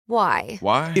Why?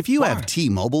 Why? If you have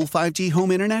T-Mobile 5G home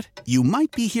internet, you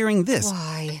might be hearing this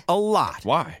Why? a lot.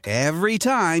 Why? Every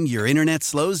time your internet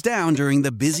slows down during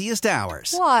the busiest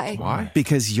hours. Why? Why?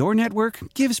 Because your network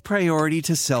gives priority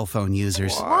to cell phone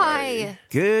users. Why?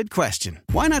 Good question.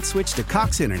 Why not switch to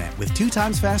Cox Internet with 2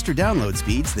 times faster download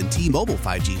speeds than T-Mobile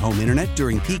 5G home internet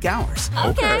during peak hours?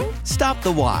 Okay. Stop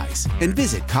the whys and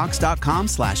visit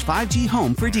cox.com/5G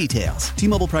home for details.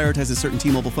 T-Mobile prioritizes certain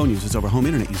T-Mobile phone users over home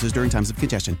internet users during times of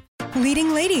congestion.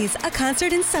 Leading Ladies, a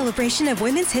concert in celebration of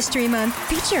Women's History Month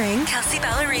featuring Kelsea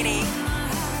Ballerini,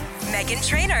 Meghan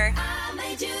Trainor,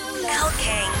 Elle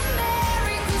King,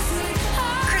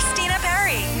 Christina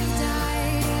Perri.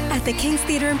 At the King's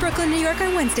Theater in Brooklyn, New York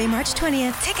on Wednesday, March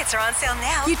 20th. Tickets are on sale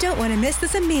now. You don't want to miss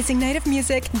this amazing night of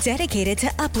music dedicated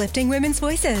to uplifting women's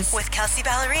voices. With Kelsea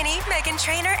Ballerini, Meghan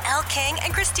Trainor, Elle King,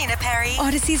 and Christina Perri.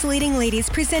 Odyssey's Leading Ladies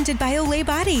presented by Olay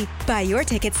Body. Buy your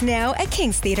tickets now at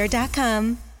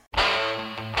kingstheater.com.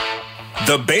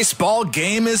 The baseball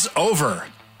game is over.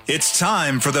 It's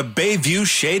time for the Bayview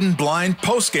Shade and Blind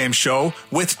postgame show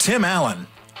with Tim Allen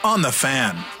on The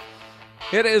Fan.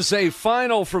 It is a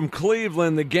final from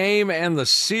Cleveland, the game and the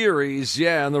series.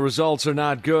 Yeah, and the results are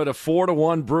not good. A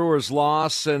 4-1 Brewers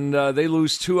loss, and they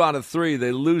lose 2 out of 3.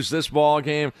 They lose this ball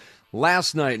game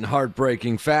last night in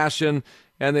heartbreaking fashion,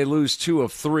 and they lose 2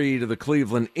 of 3 to the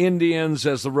Cleveland Indians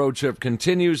as the road trip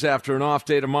continues after an off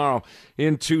day tomorrow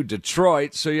into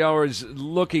Detroit. So you're always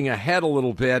looking ahead a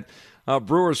little bit.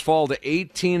 Brewers fall to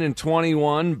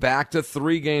 18-21, back to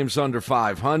 3 games under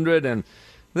 500, and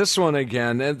this one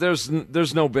again, there's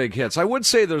no big hits. I would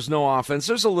say there's no offense.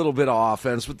 There's a little bit of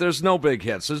offense, but there's no big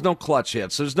hits. There's no clutch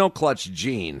hits. There's no clutch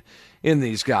gene in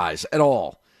these guys at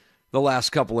all the last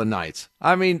couple of nights.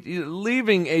 I mean,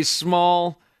 leaving a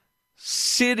small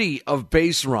city of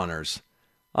base runners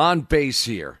on base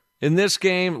here in this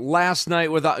game last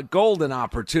night with golden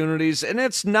opportunities, and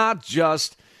it's not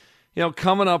just,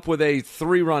 coming up with a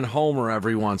 3-run homer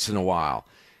every once in a while.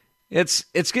 It's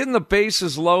getting the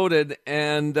bases loaded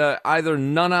and either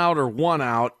none out or 1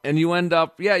 out, and you end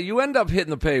up hitting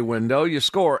the pay window. You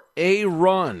score a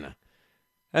run,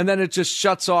 and then it just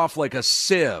shuts off like a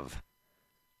sieve.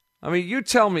 I mean, you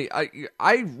tell me,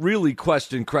 I really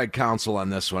question Craig Counsell on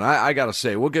this one. I got to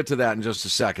say, we'll get to that in just a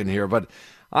second here, but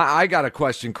I got to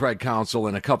question Craig Counsell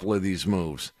in a couple of these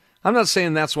moves. I'm not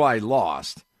saying that's why he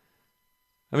lost.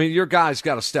 I mean, your guy's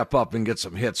got to step up and get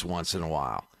some hits once in a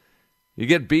while. You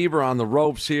get Bieber on the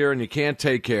ropes here, and you can't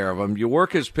take care of him. You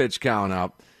work his pitch count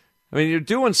up. I mean, you're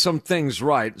doing some things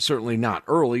right, certainly not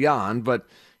early on, but,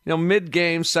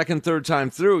 mid-game, second, third time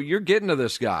through, you're getting to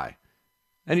this guy.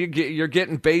 And you're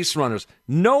getting base runners.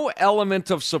 No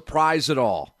element of surprise at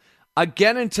all.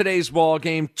 Again in today's ball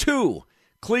game, 2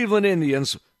 Cleveland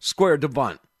Indians squared to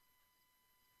bunt.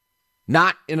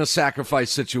 Not in a sacrifice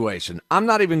situation. I'm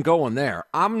not even going there.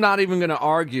 I'm not even going to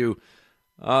argue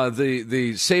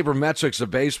the sabermetrics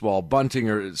of baseball, bunting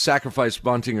or sacrifice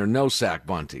bunting or no sack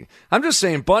bunting. I'm just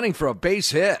saying bunting for a base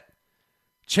hit.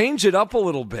 Change it up a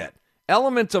little bit.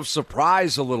 Element of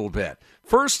surprise a little bit.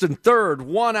 First and third,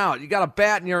 1 out. You got a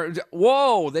bat in your...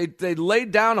 Whoa, they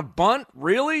laid down a bunt?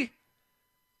 Really?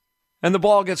 And the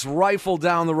ball gets rifled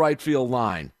down the right field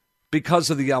line because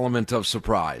of the element of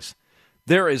surprise.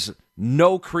 There is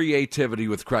no creativity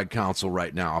with Craig Counsell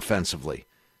right now offensively.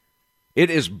 It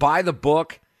is by the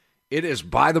book. It is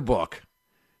by the book.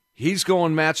 He's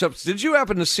going matchups. Did you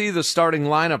happen to see the starting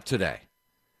lineup today?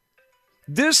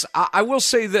 I will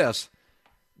say this.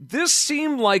 This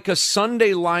seemed like a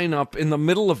Sunday lineup in the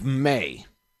middle of May.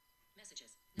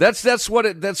 That's what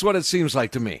it seems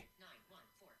like to me.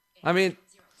 I mean,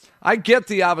 I get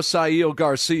the Avisaíl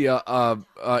Garcia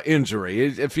injury.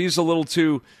 If he's a little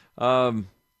too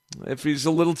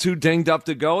dinged up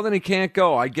to go, then he can't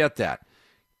go. I get that.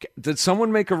 Did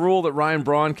someone make a rule that Ryan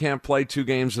Braun can't play 2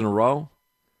 games in a row?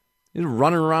 He was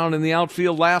running around in the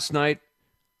outfield last night,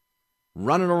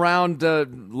 running around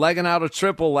legging out a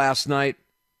triple last night.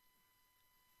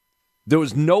 There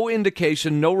was no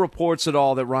indication, no reports at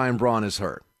all that Ryan Braun is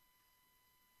hurt.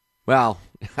 Well,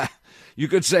 you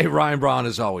could say Ryan Braun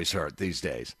is always hurt these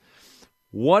days.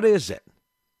 What is it?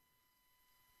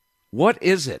 What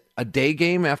is it? A day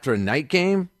game after a night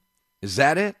game? Is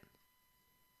that it?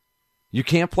 You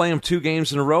can't play him 2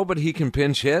 games in a row, but he can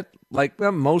pinch hit like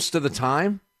most of the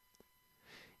time?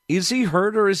 Is he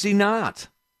hurt or is he not?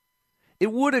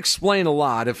 It would explain a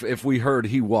lot if we heard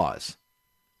he was.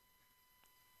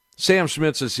 Sam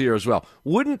Schmitz is here as well.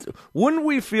 Wouldn't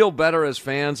we feel better as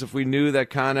fans if we knew that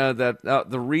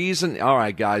the reason? All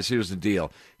right, guys, here's the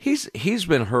deal. He's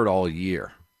been hurt all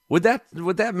year. Would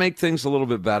that make things a little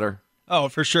bit better? Oh,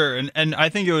 for sure. And I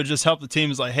think it would just help the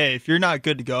teams like, hey, if you're not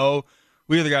good to go,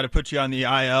 we either got to put you on the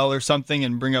IL or something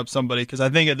and bring up somebody. Because I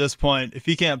think at this point, if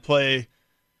he can't play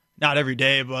not every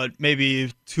day, but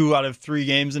maybe 2 out of 3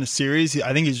 games in a series,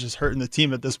 I think he's just hurting the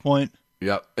team at this point.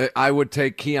 Yeah, I would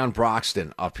take Keon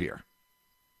Broxton up here.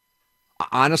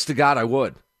 Honest to God, I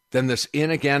would. Then this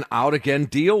in again, out again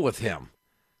deal with him.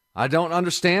 I don't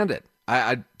understand it.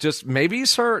 I just, maybe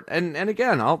he's hurt. And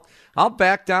again, I'll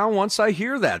back down once I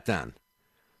hear that then.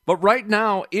 But right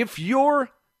now, if you're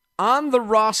on the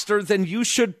roster, then you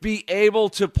should be able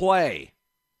to play.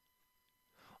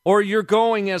 Or you're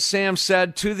going, as Sam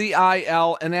said, to the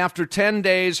IL, and after 10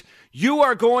 days, you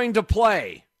are going to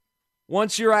play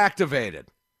once you're activated.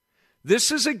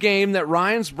 This is a game that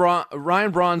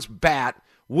Ryan Braun's bat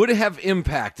would have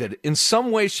impacted in some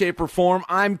way, shape, or form.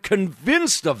 I'm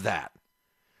convinced of that.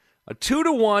 A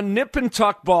 2-1 nip and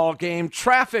tuck ball game,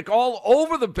 traffic all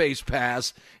over the base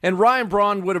paths, and Ryan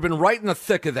Braun would have been right in the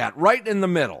thick of that, right in the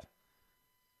middle.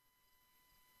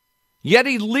 Yet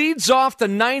he leads off the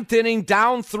 9th inning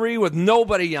down 3 with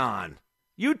nobody on.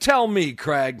 You tell me,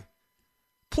 Craig.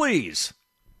 Please.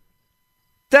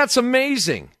 That's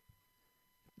amazing.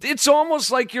 It's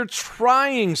almost like you're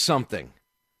trying something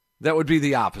that would be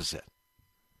the opposite.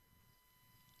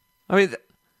 I mean,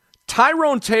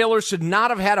 Tyrone Taylor should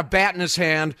not have had a bat in his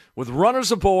hand with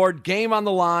runners aboard, game on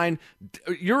the line.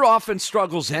 Your offense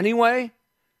struggles anyway.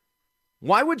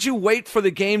 Why would you wait for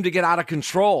the game to get out of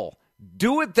control?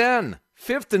 Do it then.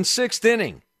 5th and 6th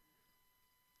inning.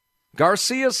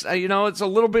 Garcia's, it's a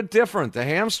little bit different. The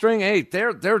hamstring, hey,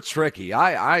 they're tricky.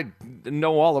 I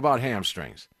know all about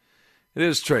hamstrings. It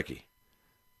is tricky.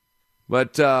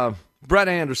 But Brett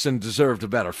Anderson deserved a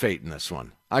better fate in this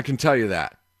one. I can tell you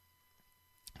that.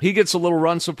 He gets a little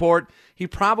run support. He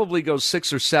probably goes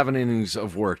 6 or 7 innings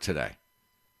of work today.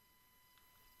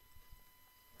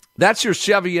 That's your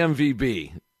Chevy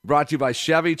MVB. Brought to you by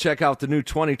Chevy. Check out the new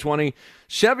 2020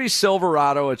 Chevy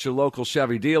Silverado at your local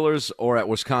Chevy dealers or at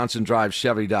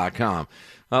WisconsinDriveChevy.com.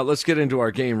 Let's get into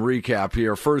our game recap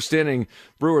here. First inning,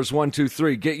 Brewers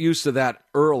 1-2-3. Get used to that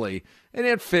early. And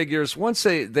it figures, once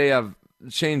they have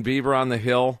Shane Bieber on the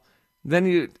hill,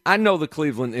 then I know the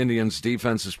Cleveland Indians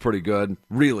defense is pretty good,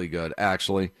 really good,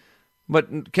 actually.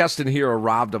 But Keston Hiura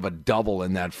robbed of a double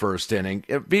in that first inning.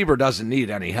 Bieber doesn't need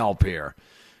any help here.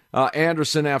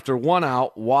 Anderson, after 1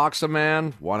 out, walks a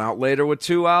man. 1 out later with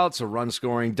 2 outs, a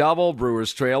run-scoring double.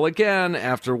 Brewers trail again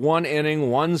after 1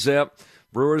 inning, 1 zip.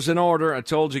 Brewers in order. I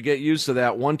told you, get used to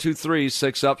that. 1-2-3,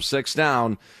 6 up, 6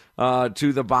 down.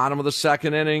 To the bottom of the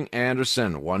 2nd inning,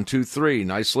 Anderson, 1-2-3,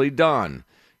 nicely done.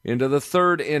 Into the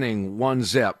 3rd inning, 1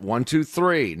 zip,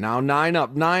 1-2-3. Now 9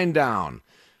 up, 9 down.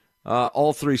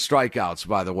 All 3 strikeouts,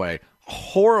 by the way.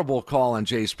 Horrible call on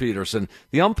Jace Peterson.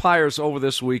 The umpires over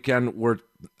this weekend were,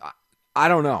 I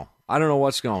don't know. I don't know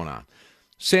what's going on.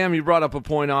 Sam, you brought up a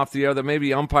point off the air that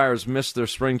maybe umpires missed their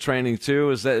spring training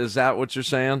too. Is that what you're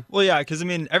saying? Well, yeah, because,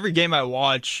 every game I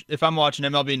watch, if I'm watching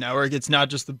MLB Network, it's not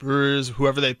just the Brewers,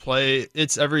 whoever they play.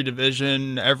 It's every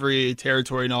division, every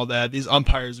territory and all that. These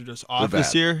umpires are just off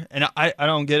this year, and I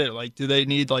don't get it. Like, do they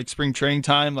need, spring training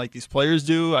time like these players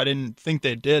do? I didn't think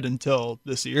they did until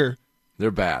this year.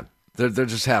 They're bad. They're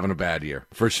just having a bad year,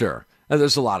 for sure. And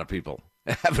there's a lot of people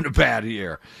having a bad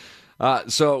year.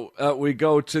 So we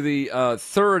go to the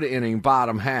 3rd inning,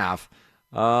 bottom half.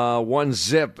 1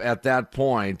 zip at that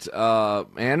point.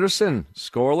 Anderson,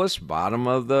 scoreless, bottom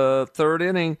of the 3rd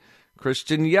inning.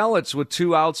 Christian Yelich with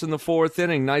 2 outs in the 4th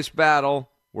inning. Nice battle.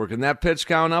 Working that pitch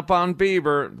count up on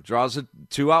Bieber. Draws a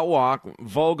 2-out walk.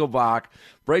 Vogelbach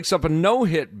breaks up a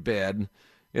no-hit bid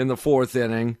in the 4th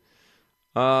inning.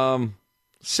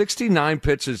 69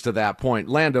 pitches to that point.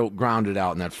 Lando grounded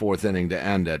out in that 4th inning to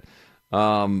end it.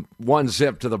 1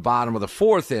 zip to the bottom of the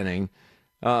 4th inning.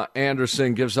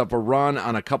 Anderson gives up a run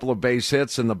on a couple of base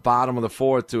hits in the bottom of the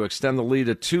 4th to extend the lead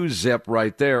to 2 zip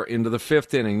right there into the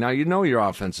 5th inning. Now, you know your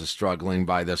offense is struggling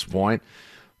by this point.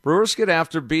 Brewers get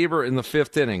after Bieber in the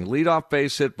 5th inning. Leadoff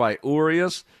base hit by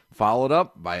Urias, followed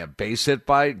up by a base hit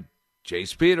by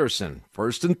Jace Peterson.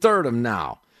 1st and 3rd him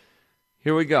now.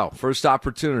 Here we go. First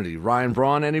opportunity. Ryan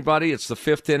Braun, anybody? It's the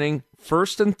 5th inning.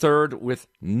 1st and 3rd with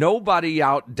nobody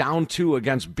out, down 2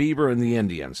 against Bieber and the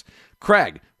Indians.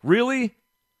 Craig, really?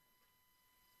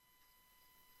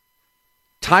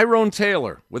 Tyrone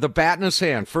Taylor with a bat in his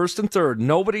hand. 1st and 3rd,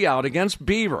 nobody out against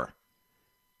Bieber.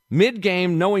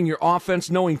 Mid-game, knowing your offense,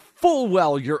 knowing full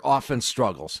well your offense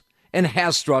struggles and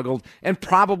has struggled and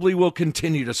probably will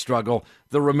continue to struggle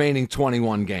the remaining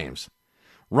 21 games.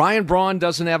 Ryan Braun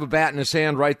doesn't have a bat in his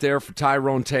hand right there for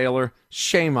Tyrone Taylor.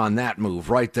 Shame on that move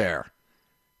right there.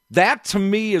 That, to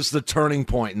me, is the turning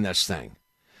point in this thing.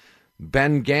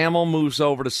 Ben Gamel moves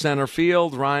over to center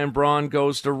field. Ryan Braun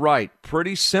goes to right.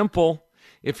 Pretty simple.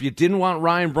 If you didn't want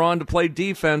Ryan Braun to play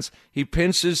defense, he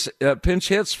pinch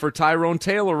hits for Tyrone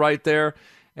Taylor right there.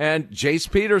 And Jace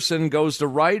Peterson goes to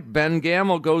right. Ben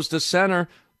Gamel goes to center.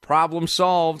 Problem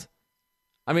solved.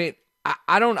 I mean,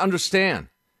 I don't understand.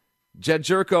 Jed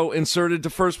Jerko inserted to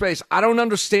first base. I don't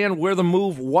understand where the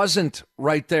move wasn't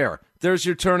right there. There's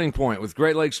your turning point with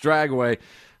Great Lakes Dragaway,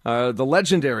 the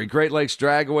legendary Great Lakes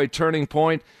Dragaway turning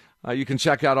point. You can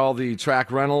check out all the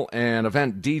track rental and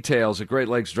event details at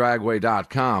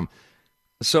GreatLakesDragway.com.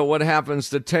 So what happens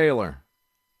to Taylor?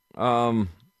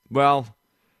 Well,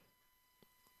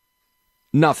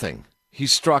 nothing. He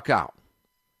struck out.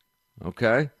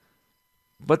 Okay?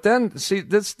 But then, see,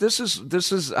 this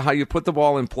is how you put the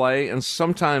ball in play, and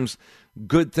sometimes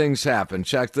good things happen.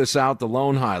 Check this out, the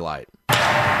lone highlight.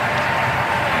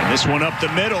 This one up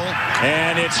the middle,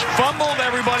 and it's fumbled.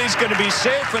 Everybody's going to be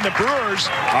safe, and the Brewers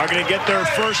are going to get their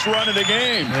first run of the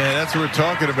game. Yeah, that's what we're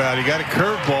talking about. He got a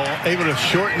curveball, able to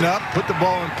shorten up, put the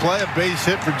ball in play, a base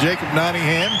hit for Jacob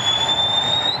Nottingham,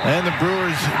 and the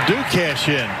Brewers do cash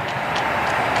in.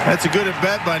 That's a good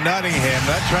at-bat by Nottingham.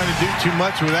 Not trying to do too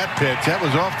much with that pitch. That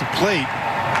was off the plate.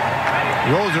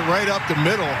 Rolls it right up the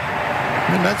middle.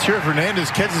 I'm not sure if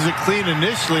Hernandez catches it clean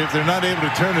initially if they're not able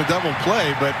to turn a double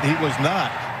play, but he was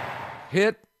not.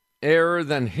 Hit, error,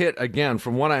 then hit again,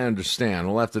 from what I understand.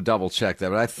 We'll have to double-check that.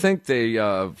 But I think they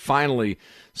finally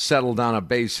settled on a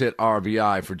base hit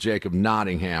RBI for Jacob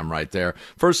Nottingham right there.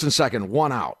 First and second,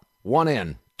 one out, one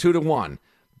in, 2-1.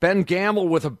 Ben Gamel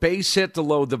with a base hit to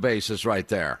load the bases right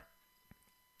there.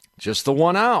 Just the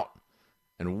one out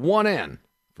and one in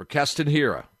for Keston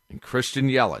Hiura and Christian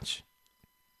Yelich.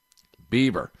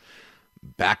 Bieber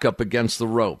back up against the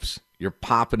ropes. You're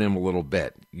popping him a little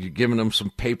bit. You're giving him some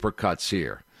paper cuts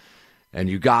here. And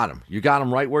you got him. You got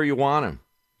him right where you want him.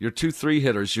 Your 2-3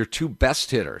 hitters, your two best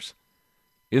hitters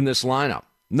in this lineup.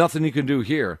 Nothing you can do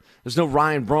here. There's no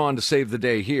Ryan Braun to save the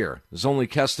day here. There's only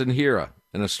Keston Hiura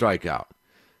and a strikeout.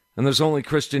 And there's only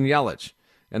Christian Yelich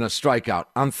and a strikeout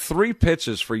on 3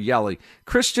 pitches for Yelich.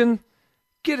 Christian,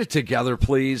 get it together,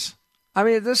 please. I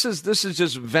mean, this is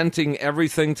just venting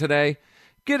everything today.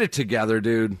 Get it together,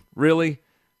 dude. Really?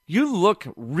 You look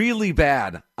really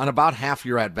bad on about half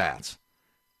your at-bats.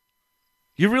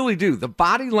 You really do. The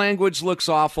body language looks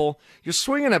awful. You're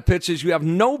swinging at pitches you have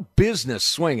no business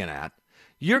swinging at.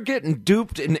 You're getting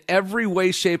duped in every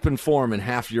way, shape, and form in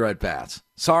half your at-bats.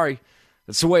 Sorry.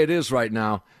 That's the way it is right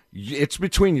now. It's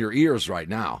between your ears right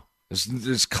now.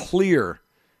 It's clear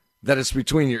that it's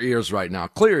between your ears right now.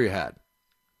 Clear your head.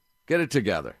 Get it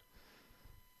together.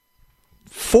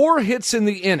 4 hits in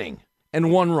the inning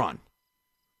and 1 run.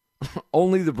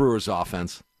 Only the Brewers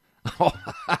offense.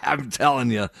 I'm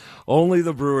telling you, only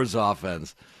the Brewers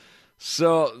offense.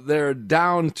 So they're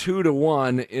down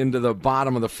 2-1 into the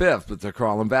bottom of the 5th, but they're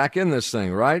crawling back in this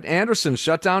thing, right? Anderson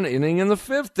shut down inning in the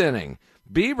 5th inning.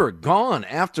 Bieber gone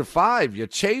after 5. You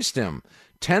chased him.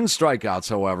 10 strikeouts,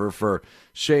 however, for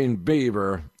Shane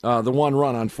Bieber. The 1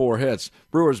 run on 4 hits.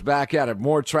 Brewers back at it.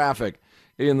 More traffic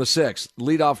in the 6th.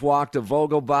 Leadoff walk to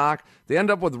Vogelbach. They end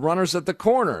up with runners at the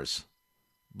corners,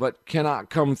 but cannot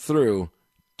come through.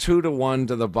 2-1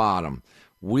 to the bottom.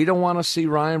 We don't want to see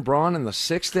Ryan Braun in the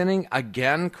 6th inning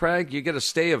again, Craig. You get a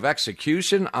stay of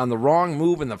execution on the wrong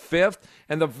move in the 5th,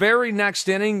 and the very next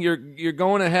inning, you're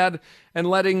going ahead and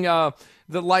letting the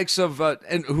likes of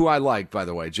and who I like, by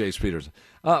the way, Jace Peterson,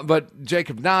 but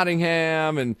Jacob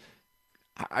Nottingham, and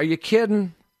are you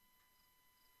kidding?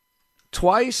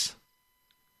 Twice?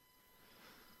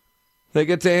 They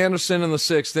get to Anderson in the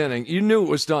 6th inning. You knew it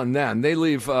was done then. They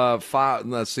leave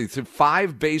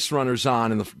 5 base runners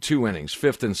on in the 2 innings,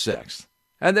 5th and 6th.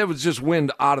 And that was just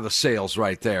wind out of the sails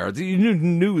right there. You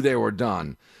knew they were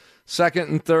done. 2nd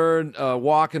and 3rd,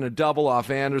 walk and a double off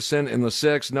Anderson in the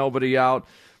 6th, nobody out.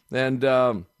 And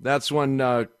that's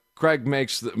when Craig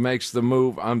makes the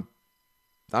move.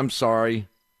 I'm sorry.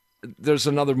 There's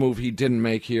another move he didn't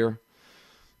make here.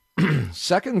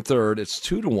 2nd and 3rd, it's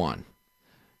 2-1.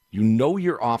 You know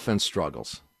your offense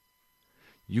struggles.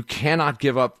 You cannot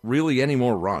give up really any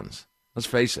more runs. Let's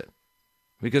face it,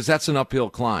 because that's an uphill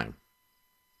climb.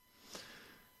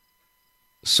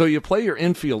 So you play your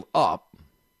infield up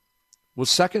with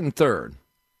 2nd and 3rd.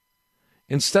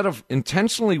 Instead of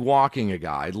intentionally walking a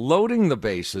guy, loading the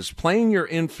bases, playing your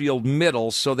infield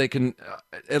middle so they can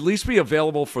at least be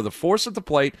available for the force at the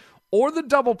plate or the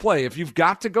double play. If you've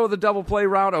got to go the double play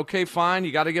route, okay, fine.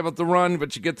 You got to give up the run,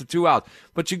 but you get the 2 out.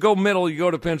 But you go middle, you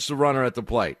go to pinch the runner at the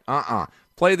plate.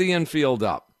 Play the infield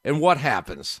up. And what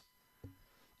happens?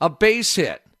 A base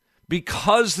hit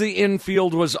because the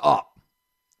infield was up.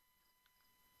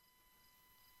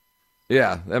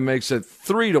 Yeah, that makes it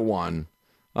 3-1.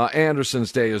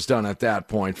 Anderson's day is done at that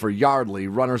point for Yardley.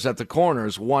 Runners at the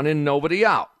corners, 1 in, nobody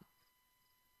out.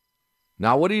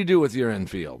 Now, what do you do with your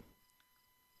infield?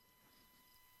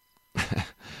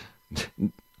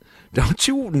 Don't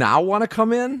you now want to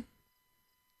come in?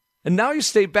 And now you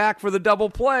stay back for the double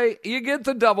play. You get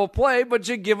the double play, but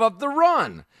you give up the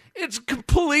run. It's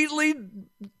completely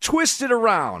twisted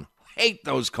around. Hate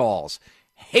those calls.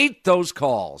 Hate those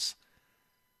calls.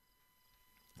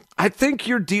 I think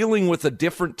you're dealing with a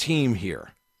different team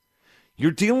here.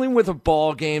 You're dealing with a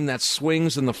ball game that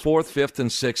swings in the 4th, 5th, and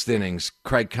 6th innings,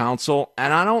 Craig Counsell,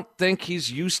 and I don't think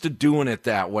he's used to doing it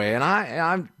that way. And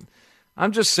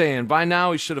I'm just saying, by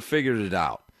now he should have figured it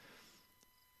out.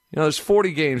 You know, there's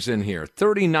 40 games in here,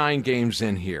 39 games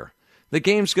in here. The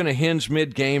game's going to hinge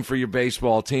mid-game for your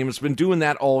baseball team. It's been doing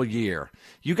that all year.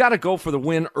 You got to go for the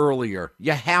win earlier.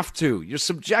 You have to. You're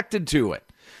subjected to it.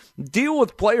 Deal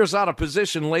with players out of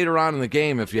position later on in the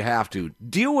game if you have to.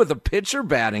 Deal with a pitcher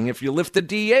batting if you lift the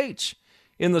DH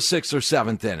in the 6th or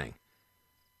 7th inning.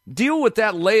 Deal with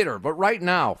that later, but right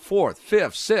now, 4th,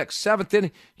 5th, 6th, 7th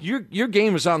inning, your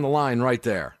game is on the line right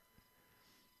there.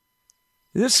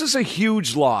 This is a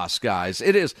huge loss, guys.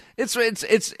 It is.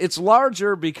 It's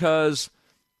larger because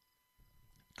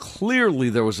clearly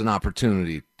there was an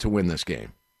opportunity to win this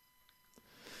game.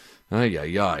 Ay,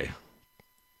 ay, ay.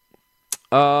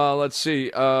 Let's see.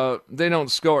 They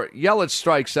don't score. Yelich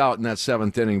strikes out in that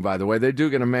 7th inning, by the way. They do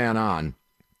get a man on.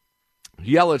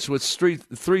 Yelich with 3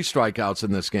 strikeouts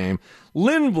in this game.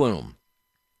 Lindblom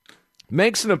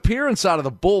makes an appearance out of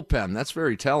the bullpen. That's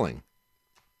very telling.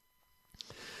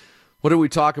 What do we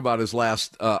talk about his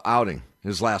last outing,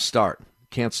 his last start?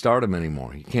 Can't start him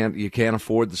anymore. You can't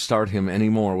afford to start him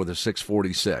anymore with a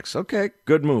 646. Okay,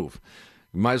 good move.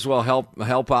 You might as well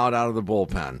help out of the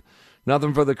bullpen.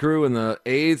 Nothing for the Crew in the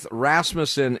 8th.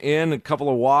 Rasmussen in, a couple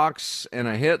of walks and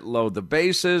a hit, load the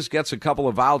bases, gets a couple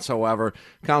of outs, however.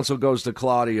 Counsell goes to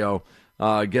Claudio,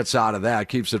 gets out of that,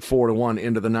 keeps it 4-1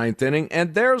 into the 9th inning.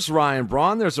 And there's Ryan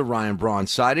Braun. There's a Ryan Braun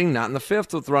sighting. Not in the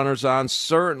 5th with runners on,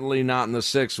 certainly not in the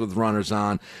 6th with runners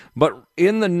on, but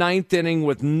in the 9th inning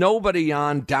with nobody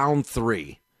on, down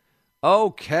 3.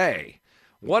 Okay.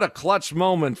 What a clutch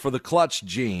moment for the clutch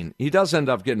gene. He does end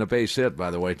up getting a base hit,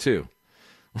 by the way, too.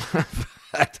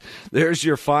 There's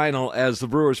your final as the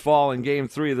Brewers fall in Game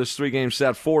 3 of this 3-game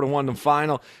set, 4-1 to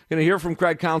final. Going to hear from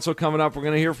Craig Counsell coming up. We're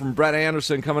going to hear from Brett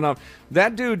Anderson coming up.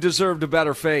 That dude deserved a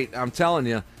better fate, I'm telling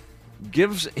you.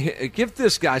 Give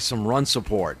this guy some run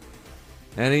support,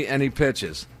 and he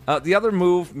pitches. The other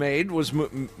move made was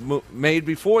made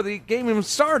before the game even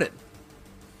started.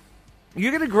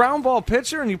 You get a ground ball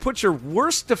pitcher, and you put your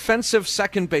worst defensive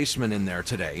second baseman in there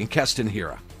today, in Keston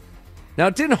Hiura. Now,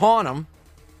 it didn't haunt him,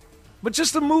 but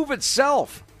just the move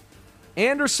itself.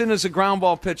 Anderson is a ground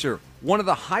ball pitcher, one of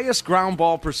the highest ground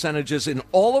ball percentages in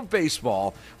all of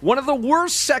baseball, one of the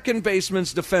worst second basemen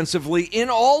defensively in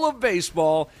all of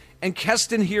baseball, and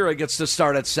Keston Hiura gets to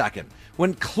start at second,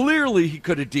 when clearly he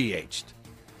could have DH'd.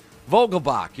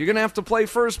 Vogelbach, you're going to have to play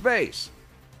first base.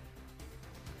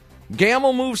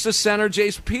 Gamble moves to center.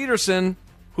 Jace Peterson,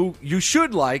 who you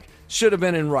should have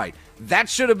been in right. That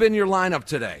should have been your lineup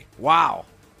today. Wow.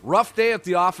 Rough day at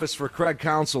the office for Craig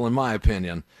Counsell, in my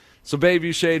opinion. So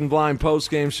Bayview Shade and Blind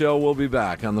post-game show. We'll be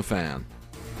back on The Fan.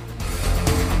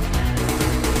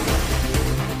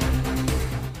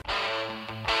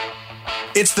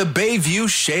 It's the Bayview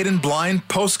Shade and Blind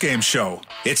post-game show.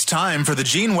 It's time for the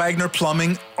Gene Wagner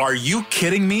Plumbing Are You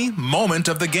Kidding Me? Moment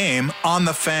of the game on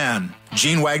The Fan.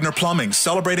 Gene Wagner Plumbing,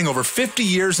 celebrating over 50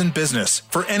 years in business.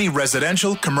 For any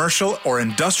residential, commercial, or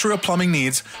industrial plumbing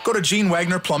needs, go to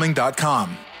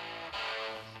GeneWagnerPlumbing.com.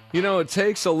 You know, it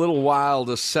takes a little while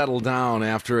to settle down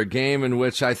after a game in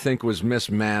which I think was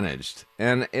mismanaged.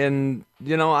 And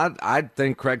you know, I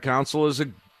think Craig Counsell is a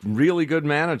really good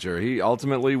manager. He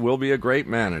ultimately will be a great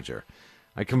manager.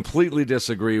 I completely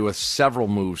disagree with several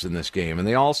moves in this game, and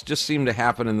they all just seem to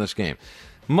happen in this game.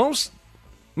 Most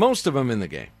of them in the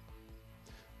game.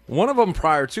 One of them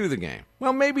prior to the game.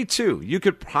 Well, maybe 2. You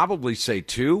could probably say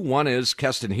 2. One is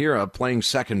Keston Hiura playing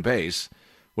second base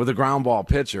with a ground ball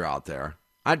pitcher out there.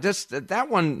 That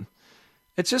one,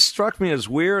 it just struck me as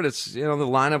weird. It's, you know, the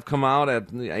lineup come out at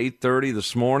 8:30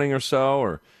 this morning or so,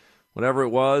 or whatever it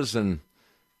was, and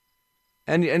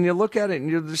you look at it and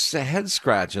you're just head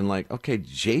scratching, like, okay,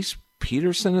 Jace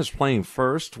Peterson is playing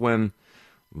first when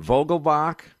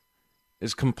Vogelbach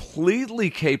is completely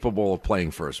capable of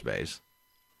playing first base.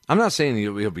 I'm not saying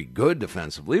he'll be good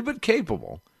defensively, but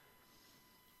capable.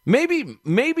 Maybe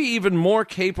even more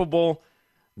capable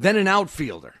than an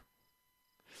outfielder.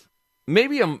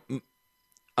 Maybe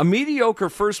A mediocre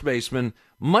first baseman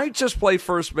might just play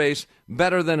first base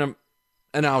better than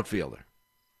an outfielder.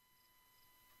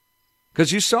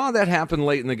 Because you saw that happen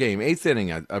late in the game, 8th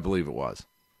inning, I believe it was,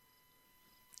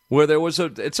 where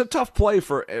it's a tough play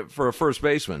for a first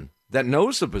baseman that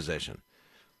knows the position.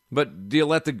 But do you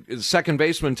let the second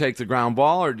baseman take the ground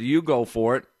ball, or do you go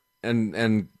for it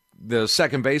and the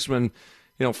second baseman,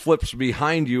 flips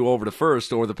behind you over to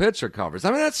first, or the pitcher covers?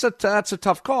 I mean, that's a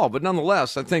tough call. But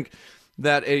nonetheless, I think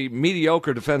that a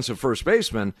mediocre defensive first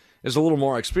baseman is a little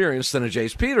more experienced than a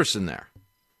Jace Peterson there.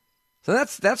 So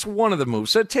that's one of the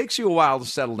moves. So it takes you a while to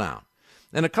settle down.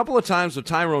 And a couple of times with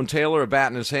Tyrone Taylor a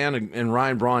bat in his hand and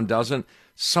Ryan Braun doesn't,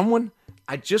 I'm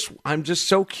just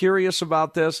so curious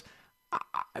about this.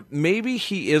 Maybe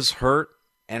he is hurt,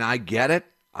 and I get it.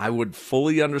 I would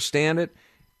fully understand it.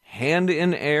 Hand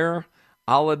in air,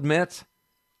 I'll admit,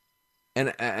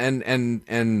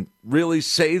 and really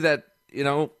say that,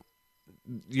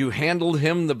 you handled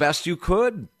him the best you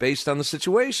could based on the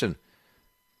situation.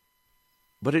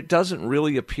 But it doesn't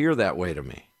really appear that way to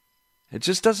me. It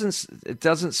just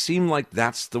doesn't seem like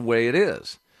that's the way it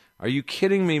is. Are you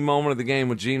kidding me? Moment of the game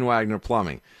with Gene Wagner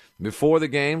Plumbing. Before the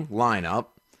game, lineup.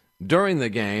 During the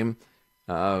game,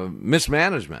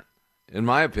 mismanagement, in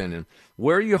my opinion.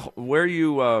 Where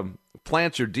you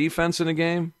plant your defense in a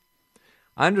game,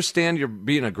 I understand you're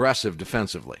being aggressive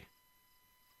defensively.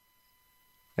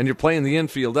 And you're playing the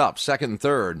infield up, second and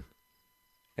third,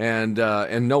 and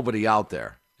nobody out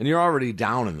there. And you're already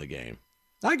down in the game.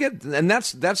 I get, and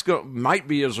might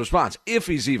be his response, if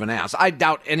he's even asked. I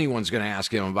doubt anyone's going to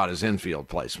ask him about his infield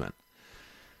placement.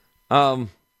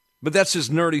 But that's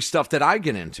just nerdy stuff that I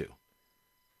get into.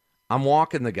 I'm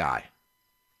walking the guy.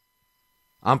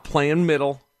 I'm playing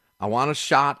middle. I want a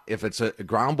shot. If it's a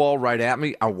ground ball right at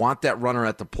me, I want that runner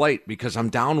at the plate because I'm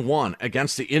down 1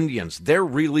 against the Indians. They're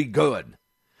really good.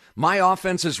 My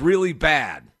offense is really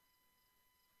bad.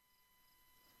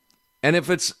 And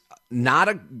if it's not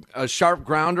a sharp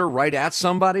grounder right at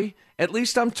somebody, at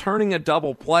least I'm turning a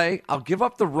double play. I'll give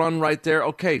up the run right there.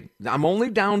 Okay, I'm only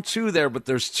down 2 there, but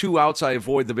there's 2 outs. I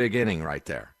avoid the big inning right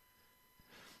there.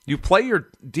 You play your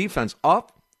defense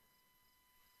up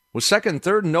with second and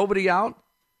third, nobody out.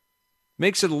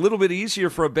 Makes it a little bit easier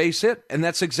for a base hit, and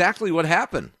that's exactly what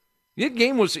happened.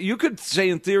 You could say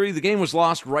in theory the game was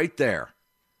lost right there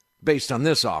based on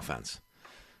this offense.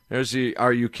 There's the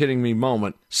 "are you kidding me"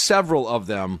 moment. Several of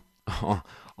them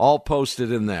all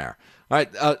posted in there. All right,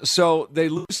 so they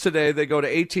lose today. They go to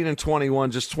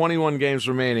 18-21, just 21 games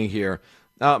remaining here.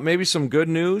 Maybe some good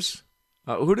news.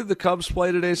 Who did the Cubs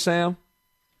play today, Sam?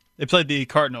 They played the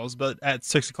Cardinals, but at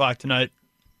 6 o'clock tonight.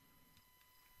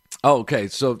 Oh, okay,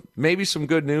 so maybe some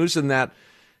good news in that,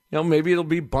 maybe it'll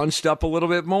be bunched up a little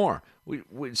bit more.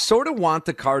 We sort of want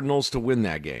the Cardinals to win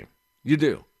that game. You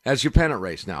do, as your pennant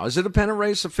race now. Is it a pennant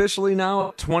race officially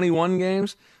now? 21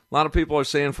 games? A lot of people are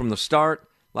saying from the start.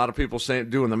 A lot of people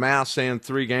doing the math, saying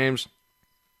 3 games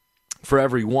for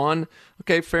every one.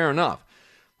 Okay, fair enough.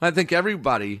 I think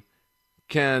everybody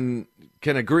can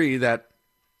agree that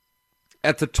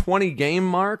at the 20-game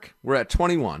mark, we're at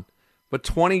 21. But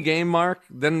 20-game mark,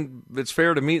 then it's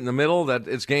fair to meet in the middle, that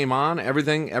it's game on,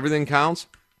 everything counts.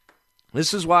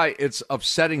 This is why it's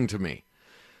upsetting to me,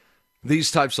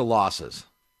 these types of losses.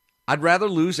 I'd rather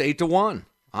lose 8-1.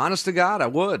 Honest to God, I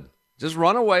would. Just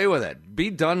run away with it. Be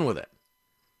done with it.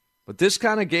 But this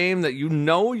kind of game that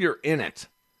you're in it,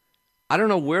 I don't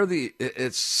know where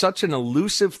it's such an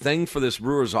elusive thing for this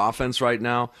Brewers offense right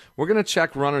now. We're going to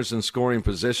check runners in scoring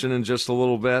position in just a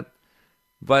little bit.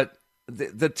 But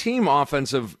the team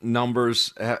offensive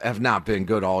numbers have not been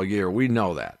good all year. We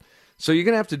know that. So you're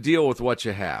going to have to deal with what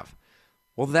you have.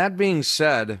 Well, that being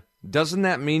said, doesn't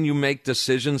that mean you make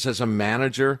decisions as a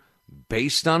manager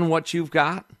based on what you've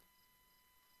got?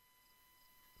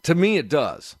 To me, it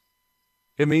does.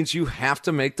 It means you have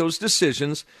to make those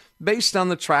decisions based on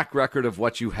the track record of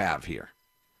what you have here.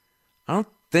 I don't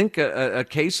think a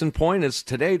case in point is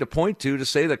today to point to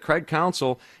say that Craig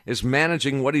Counsell is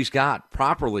managing what he's got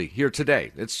properly here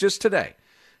today. It's just today.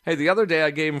 Hey, the other day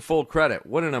I gave him full credit.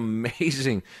 What an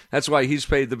amazing, that's why he's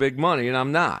paid the big money and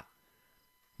I'm not.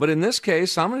 But in this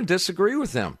case, I'm going to disagree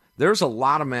with him. There's a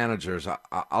lot of managers,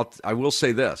 I will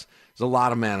say this, there's a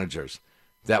lot of managers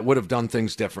that would have done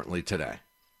things differently today.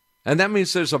 And that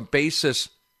means there's a basis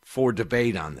for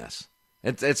debate on this.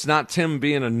 It's not Tim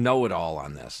being a know-it-all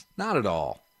on this. Not at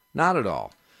all. Not at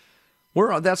all.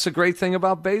 That's the great thing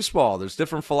about baseball. There's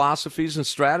different philosophies and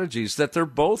strategies that they're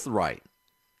both right.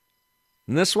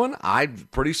 And this one, I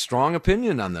have pretty strong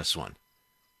opinion on this one.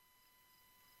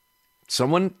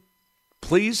 Someone,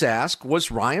 please ask,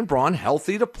 was Ryan Braun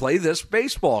healthy to play this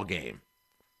baseball game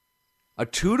A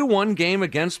 2-1 game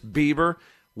against Bieber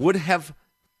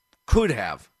could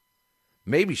have,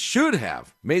 maybe should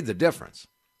have made the difference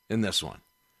in this one.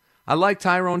 I like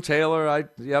Tyrone Taylor.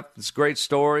 It's a great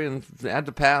story, and had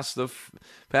to pass up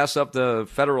the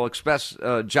Federal Express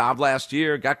job last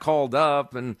year. Got called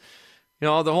up, and the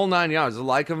whole 9 yards. I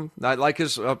like him. I like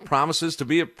his promises to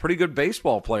be a pretty good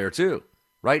baseball player too.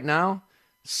 Right now,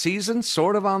 season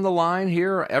sort of on the line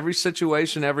here. Every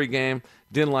situation, every game.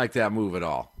 Didn't like that move at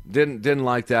all. Didn't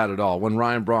like that at all. When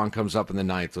Ryan Braun comes up in the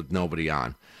ninth with nobody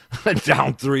on,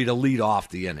 down 3 to lead off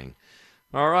the inning.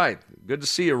 All right, good to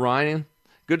see you, Ryan.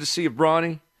 Good to see you,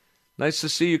 Brawny. Nice to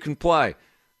see you can play.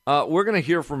 We're going to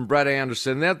hear from Brett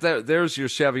Anderson. There's your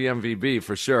Chevy MVB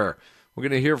for sure. We're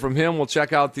going to hear from him. We'll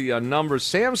check out the numbers.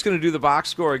 Sam's going to do the box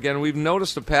score again. We've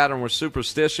noticed a pattern. We're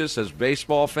superstitious as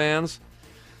baseball fans.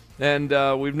 And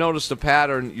we've noticed a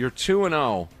pattern. You're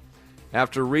 2-0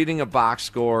 after reading a box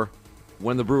score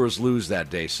when the Brewers lose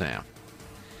that day, Sam.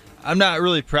 I'm not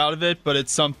really proud of it, but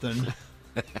it's something.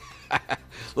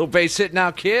 Little base hit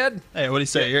now, kid. Hey, what do you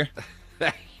say here?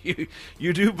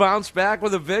 You do bounce back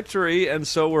with a victory, and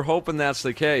so we're hoping that's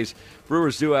the case.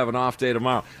 Brewers do have an off day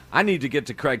tomorrow. I need to get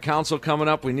to Craig Counsell coming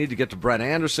up. We need to get to Brett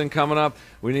Anderson coming up.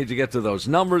 We need to get to those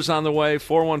numbers on the way,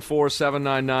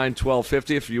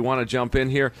 414-799-1250 if you want to jump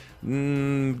in here.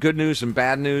 Good news and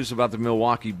bad news about the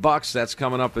Milwaukee Bucks. That's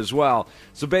coming up as well.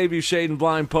 It's the Bayview Shade and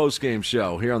Blind postgame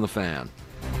show here on The Fan.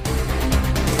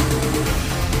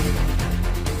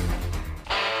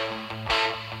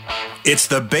 It's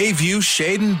the Bayview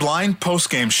Shade and Blind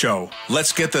postgame show.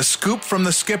 Let's get the scoop from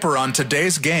the skipper on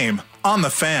today's game on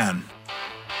The Fan.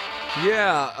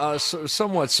 Yeah,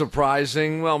 somewhat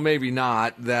surprising, well, maybe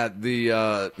not, that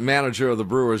the manager of the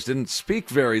Brewers didn't speak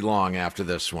very long after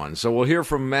this one. So we'll hear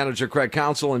from manager Craig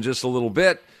Counsell in just a little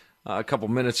bit, a couple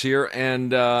minutes here.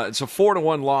 And it's a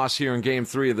 4-1 loss here in Game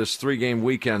 3 of this 3-game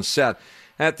weekend set.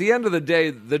 At the end of the day,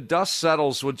 the dust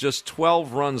settles with just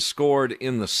 12 runs scored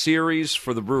in the series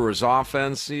for the Brewers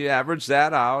offense. You average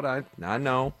that out, I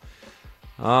know.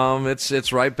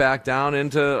 It's right back down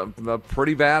into a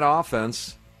pretty bad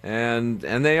offense, and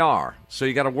they are. So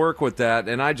you got to work with that,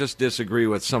 and I just disagree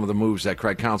with some of the moves that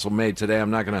Craig Counsell made today. I'm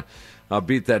not going to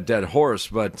beat that dead horse,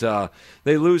 but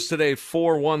they lose today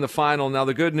 4-1 the final. Now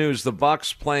the good news, the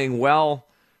Bucks playing well.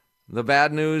 The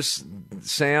bad news,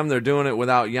 Sam, they're doing it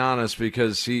without Giannis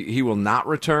because he will not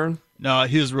return. No,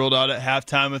 he was ruled out at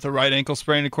halftime with a right ankle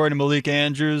sprain, according to Malik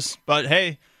Andrews. But,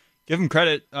 hey, give him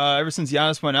credit. Ever since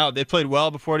Giannis went out, they played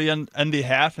well before the end of the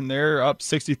half, and they're up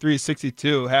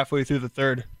 63-62 halfway through the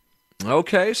third.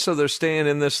 Okay, so they're staying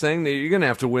in this thing. You're going to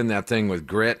have to win that thing with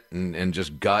grit and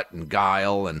just gut and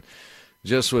guile and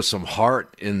just with some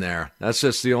heart in there. That's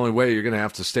just the only way you're going to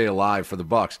have to stay alive for the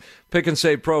Bucks. Pick and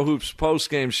Save Pro Hoops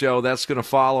post-game show. That's going to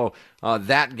follow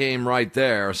that game right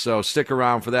there. So stick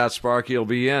around for that. Sparky will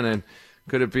be in. And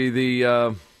could it be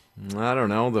the,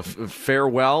 the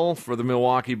farewell for the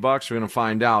Milwaukee Bucks? We're going to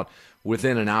find out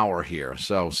within an hour here.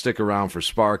 So stick around for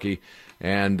Sparky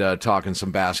and talking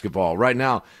some basketball. Right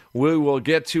now, we will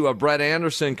get to Brett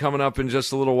Anderson coming up in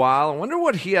just a little while. I wonder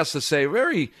what he has to say.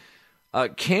 Very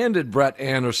candid Brett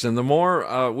Anderson. The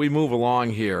more we move along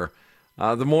here,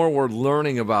 the more we're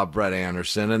learning about Brett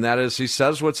Anderson, and that is he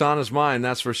says what's on his mind,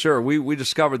 that's for sure. We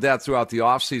discovered that throughout the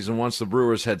offseason once the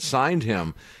Brewers had signed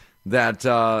him, that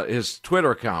his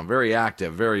Twitter account, very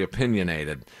active, very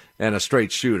opinionated, and a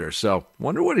straight shooter. So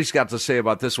wonder what he's got to say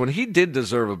about this one. He did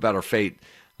deserve a better fate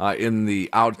in the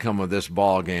outcome of this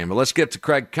ball game. But let's get to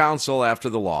Craig Counsell after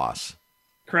the loss.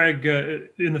 Craig,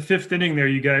 in the fifth inning there,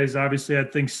 you guys obviously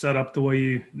had things set up the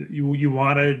way you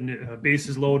wanted.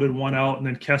 Bases loaded, 1 out, and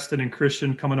then Keston and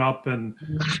Christian coming up, and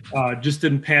just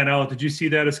didn't pan out. Did you see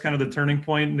that as kind of the turning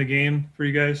point in the game for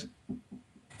you guys?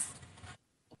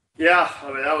 Yeah,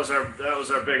 I mean that was our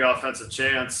big offensive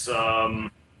chance.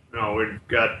 We've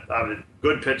got a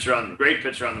great pitcher on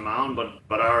the mound, but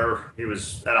he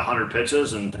was at 100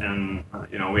 pitches, and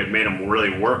we had made him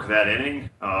really work that inning,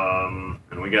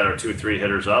 and we got our 2-3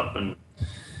 hitters up, and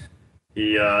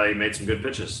he made some good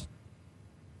pitches.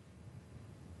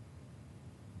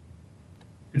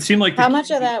 It seemed like how much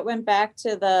of that went back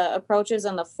to the approaches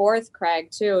in the fourth,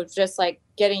 Craig, too, just like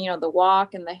getting the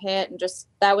walk and the hit, and just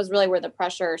that was really where the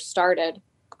pressure started.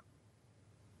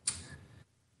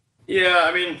 Yeah,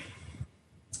 I mean,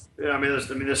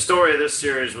 the story of this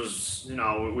series was,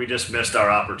 we just missed our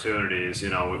opportunities.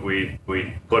 We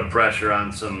put pressure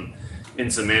on some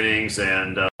innings,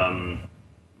 and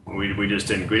we just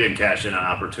didn't cash in on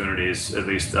opportunities, at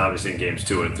least obviously in games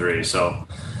 2 and 3. So,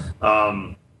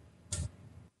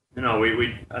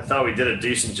 I thought we did a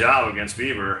decent job against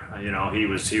Beaver.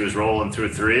 He was rolling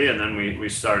through 3, and then we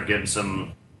started getting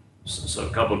a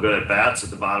couple good at bats at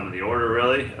the bottom of the order,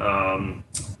 really.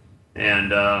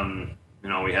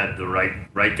 We had the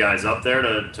right guys up there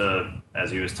to as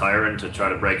he was tiring, to try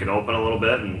to break it open a little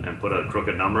bit and put a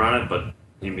crooked number on it. But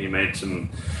he made some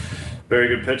very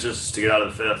good pitches to get out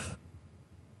of the 5th.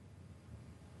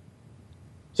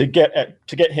 To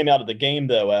get him out of the game,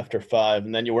 though, after 5,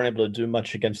 and then you weren't able to do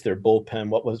much against their bullpen.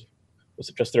 Was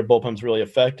it just their bullpen's really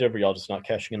effective, or y'all just not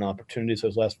cashing in opportunities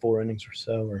those last 4 innings or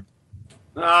so? Or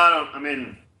their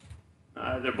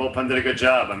bullpen did a good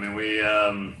job. I mean,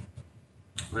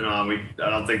 I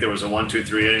don't think there was a 1, 2,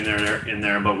 3 inning in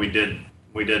there, but we didn't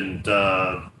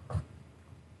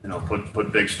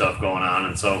put big stuff going on,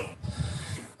 and so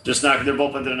just their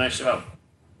bullpen did a nice job.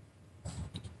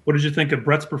 What did you think of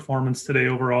Brett's performance today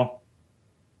overall?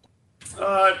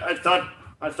 I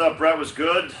thought Brett was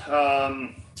good.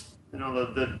 The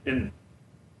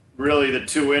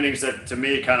 2 innings that to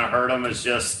me kind of hurt him is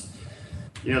just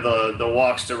the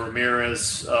walks to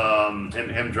Ramirez,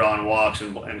 him drawing walks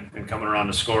and coming around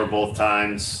to score both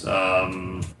times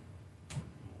was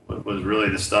really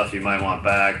the stuff you might want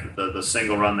back. The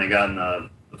single run they got in the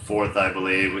 4th, I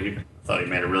believe, I thought he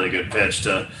made a really good pitch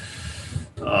to.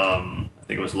 I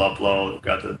think it was Luplow,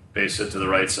 got the base hit to the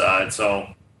right side. So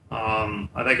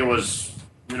I think it was,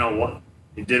 what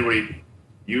he did, what he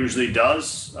usually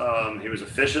does. He was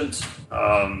efficient.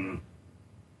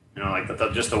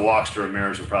 Just the walks to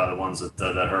Ramirez were probably the ones that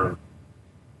hurt him.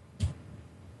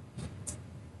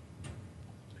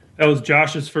 That was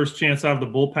Josh's first chance out of the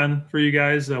bullpen for you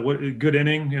guys. What good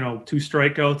inning, 2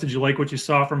 strikeouts. Did you like what you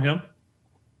saw from him?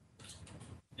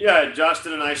 Yeah, Josh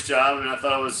did a nice job. I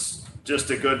thought it was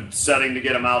just a good setting to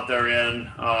get him out there in,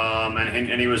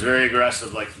 and he was very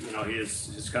aggressive.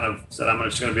 He's kind of said, "I'm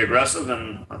just going to be aggressive,"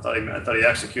 and I thought he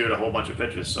executed a whole bunch of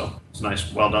pitches. So it's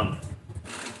nice, well done.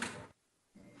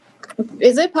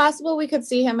 Is it possible we could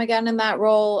see him again in that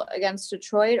role against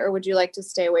Detroit, or would you like to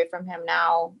stay away from him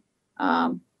now?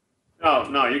 No,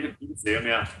 you can see him,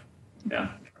 yeah.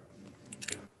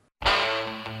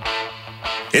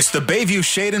 It's the Bayview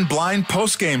Shade and Blind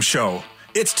postgame show.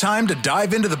 It's time to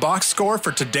dive into the box score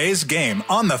for today's game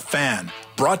on The Fan.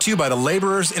 Brought to you by the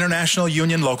Laborers International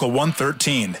Union Local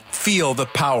 113. Feel the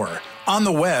power. On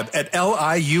the web at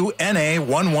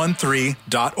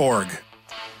liuna113.org.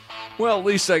 Well, at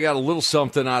least I got a little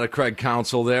something out of Craig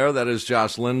Counsell there. That is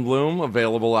Josh Lindblom,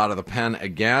 available out of the pen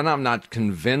again. I'm not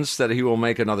convinced that he will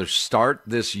make another start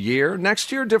this year.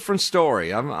 Next year, different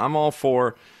story. I'm all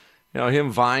for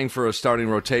him vying for a starting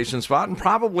rotation spot, and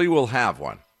probably will have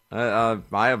one. I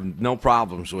have no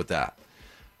problems with that.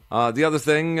 The other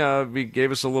thing he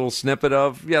gave us a little snippet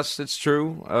of, yes, it's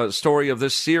true, story of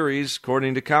this series,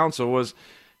 according to Counsell, was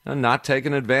not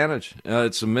taking advantage.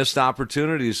 It's some missed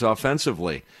opportunities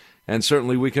offensively. And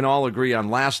certainly we can all agree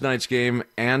on last night's game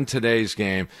and today's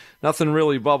game. Nothing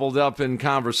really bubbled up in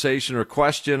conversation or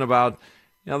question about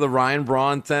the Ryan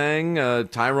Braun thing,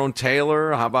 Tyrone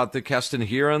Taylor. How about the Keston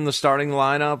Hiura, the starting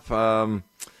lineup?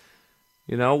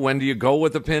 When do you go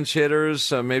with the pinch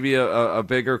hitters? Maybe a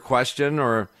bigger question,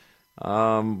 or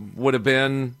would have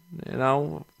been,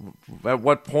 at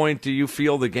what point do you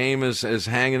feel the game is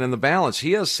hanging in the balance?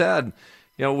 He has said,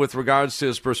 with regards to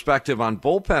his perspective on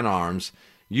bullpen arms,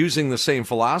 using the same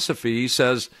philosophy, he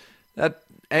says that,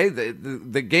 hey,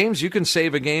 the games, you can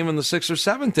save a game in the 6th or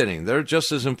 7th inning. They're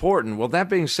just as important. Well, that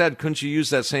being said, couldn't you use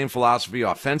that same philosophy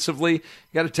offensively? You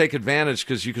got to take advantage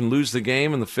because you can lose the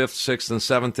game in the 5th, 6th, and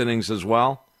 7th innings as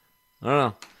well. I don't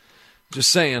know. Just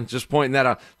saying, just pointing that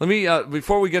out. Let me,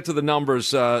 before we get to the numbers,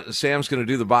 Sam's going to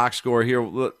do the box score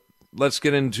here. Let's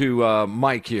get into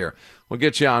Mike here. We'll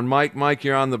get you on. Mike,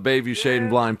 you're on the Bayview Shade and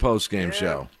Blind postgame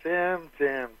show. Tim,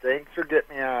 thanks for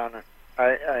getting me on.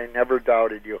 I never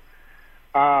doubted you.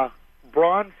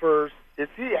 Braun first. Is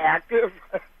he active?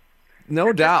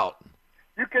 No doubt.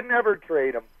 You can never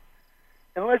trade him.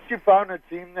 Unless you found a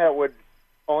team that would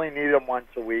only need him once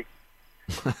a week.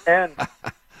 And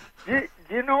do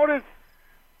you notice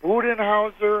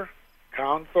Budenhauser,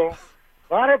 Counsell,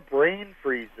 a lot of brain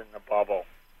freeze in the bubble?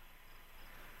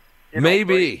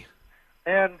 Maybe.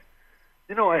 And,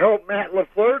 I hope Matt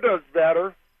LaFleur does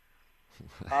better.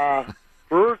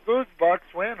 Brewers lose, Bucks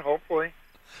win, hopefully.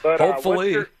 But,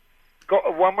 hopefully.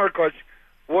 One more question.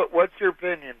 What's your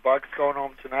opinion? Bucks going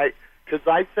home tonight? Because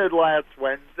I said last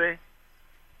Wednesday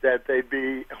that they'd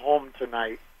be home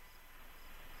tonight.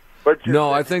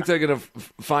 No, I think they're going to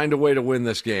find a way to win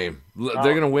this game. They're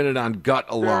going to win it on gut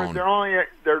alone.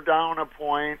 They're down a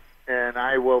point, and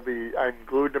I'm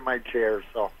glued to my chair.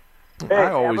 So, hey,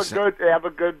 have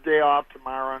a good day off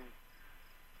tomorrow, and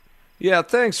Yeah,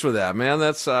 thanks for that, man.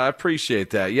 That's I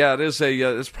appreciate that. Yeah, it is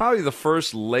it's probably the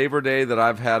first Labor Day that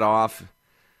I've had off.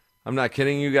 I'm not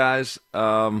kidding you guys.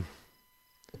 Probably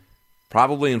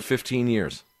in 15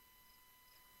 years.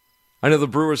 I know the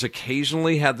Brewers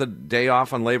occasionally had the day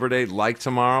off on Labor Day, like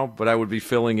tomorrow, but I would be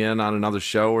filling in on another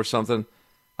show or something.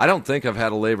 I don't think I've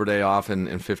had a Labor Day off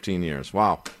in 15 years.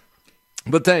 Wow.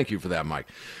 But thank you for that, Mike.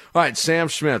 All right, Sam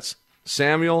Schmitz.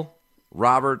 Samuel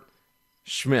Robert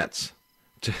Schmitz.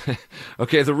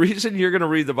 Okay, the reason you're going to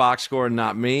read the box score and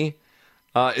not me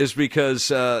is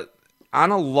because on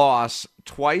a loss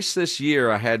twice this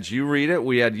year, I had you read it.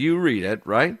 We had you read it,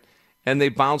 right? And they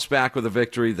bounced back with a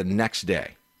victory the next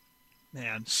day.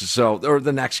 Man. So, or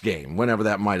the next game, whenever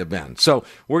that might have been. So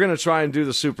we're going to try and do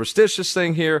the superstitious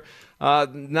thing here.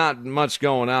 Not much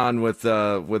going on with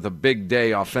a big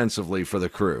day offensively for the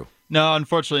Crew. No,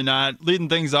 unfortunately not. Leading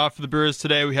things off for the Brewers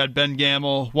today, we had Ben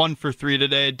Gamel, 1 for 3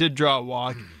 today. Did draw a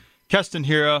walk. Keston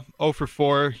Hiura, 0 for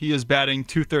 4. He is batting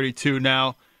 .232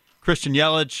 now. Christian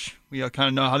Yelich, we kind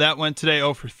of know how that went today,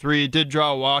 0 for 3. Did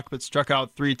draw a walk, but struck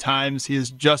out 3 times. He is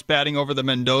just batting over the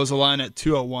Mendoza line at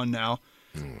 .201 now.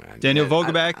 Daniel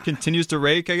Vogelbach continues to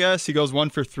rake, I guess. He goes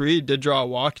 1 for 3. Did draw a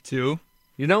walk, too.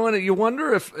 You know, and you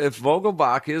wonder if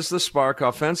Vogelbach is the spark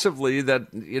offensively that,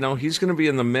 he's going to be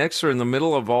in the mix or in the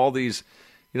middle of all these,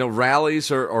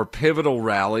 rallies or pivotal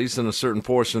rallies in a certain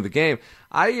portion of the game.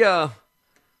 I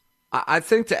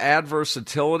think to add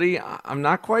versatility, I'm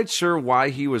not quite sure why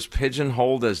he was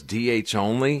pigeonholed as DH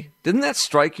only. Didn't that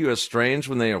strike you as strange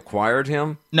when they acquired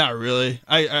him? Not really.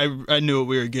 I knew what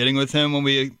we were getting with him when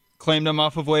we claimed him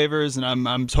off of waivers, and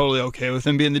I'm totally okay with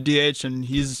him being the DH, and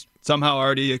he's somehow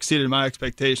already exceeded my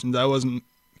expectations. I wasn't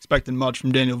expecting much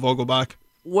from Daniel Vogelbach.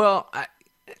 Well,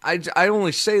 I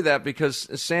only say that because,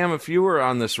 Sam, if you were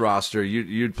on this roster,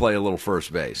 you'd play a little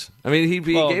first base. I mean, he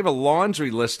gave a laundry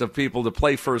list of people to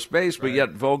play first base, but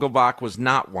yet Vogelbach was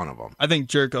not one of them. I think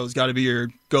Jerko's got to be your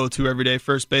go-to everyday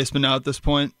first baseman now at this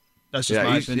point. That's just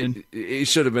my opinion. He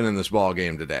should have been in this ball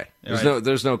game today.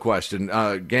 There's no question.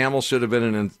 Gamel should have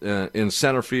been in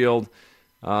center field.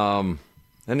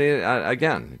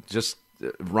 Again,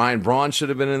 Ryan Braun should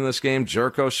have been in this game.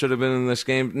 Jerko should have been in this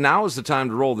game. Now is the time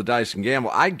to roll the dice and gamble.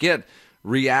 I get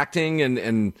reacting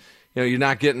and you're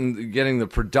not getting the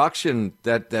production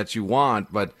that you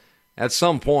want, but at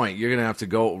some point you're going to have to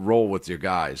go roll with your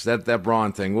guys. That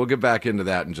Braun thing, we'll get back into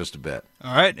that in just a bit.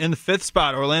 All right, in the 5th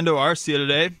spot, Orlando Arcia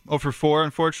today, 0 for 4,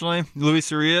 unfortunately. Luis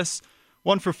Urias,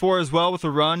 1 for 4 as well with a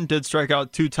run, did strike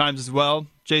out 2 times as well.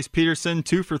 Jace Peterson,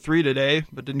 2 for 3 today,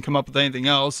 but didn't come up with anything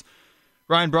else.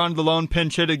 Ryan Braun, the lone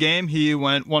pinch hit a game. He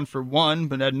went 1 for 1,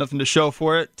 but had nothing to show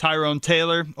for it. Tyrone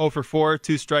Taylor, 0 for 4,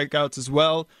 2 strikeouts as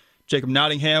well. Jacob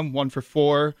Nottingham, 1 for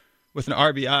 4, with an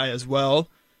RBI as well.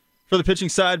 For the pitching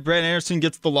side, Brad Anderson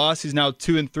gets the loss. He's now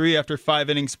 2-3 after 5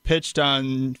 innings pitched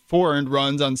on 4 earned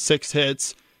runs on 6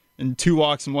 hits and 2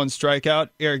 walks and 1 strikeout.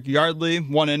 Eric Yardley,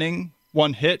 1 inning,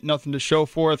 1 hit, nothing to show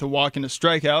for it, a walk and a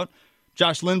strikeout.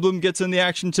 Josh Lindblom gets in the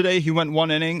action today. He went 1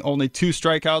 inning, only 2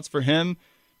 strikeouts for him.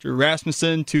 Drew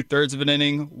Rasmussen, 2/3 of an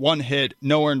inning, 1 hit,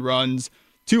 no earned runs,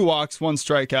 2 walks, 1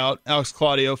 strikeout. Alex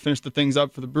Claudio finished the things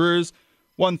up for the Brewers,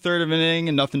 1/3 of an inning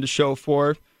and nothing to show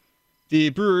for. The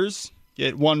Brewers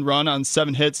get 1 run on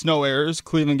 7 hits, no errors.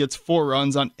 Cleveland gets 4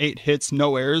 runs on 8 hits,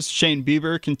 no errors. Shane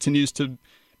Bieber continues to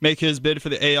make his bid for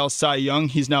the AL Cy Young.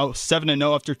 He's now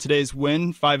 7-0 after today's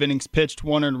win, 5 innings pitched,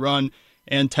 1 earned run,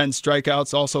 and 10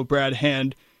 strikeouts. Also, Brad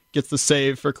Hand gets the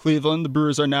save for Cleveland. The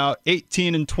Brewers are now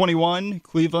 18-21.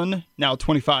 Cleveland now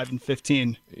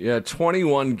 25-15. Yeah,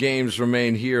 21 games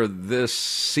remain here this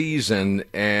season,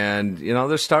 and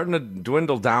they're starting to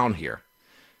dwindle down here.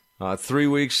 3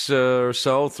 weeks or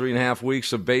so, 3.5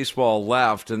 weeks of baseball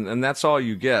left, and that's all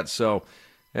you get. So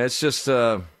it's just,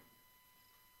 the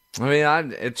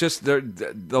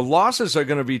losses are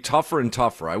going to be tougher and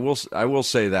tougher. I will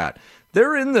say that.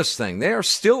 They're in this thing. They are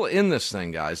still in this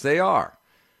thing, guys. They are.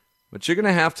 But you're going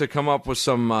to have to come up with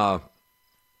some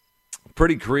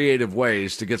pretty creative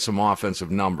ways to get some offensive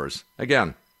numbers.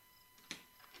 Again,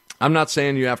 I'm not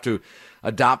saying you have to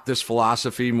adopt this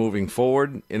philosophy moving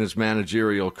forward in his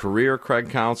managerial career, Craig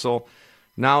Counsell.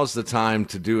 Now's the time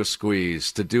to do a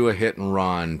squeeze, to do a hit and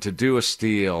run, to do a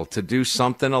steal, to do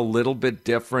something a little bit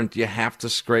different. You have to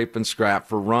scrape and scrap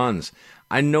for runs.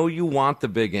 I know you want the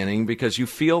big inning because you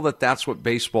feel that that's what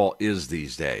baseball is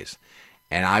these days.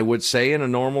 And I would say in a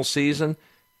normal season,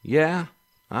 yeah,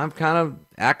 I'm kind of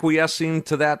acquiescing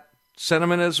to that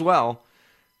sentiment as well,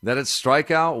 that it's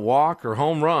strikeout, walk, or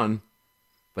home run,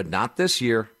 but not this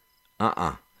year.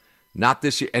 Not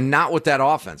this year, and not with that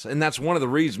offense. And that's one of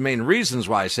the main reasons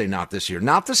why I say not this year.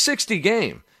 Not the 60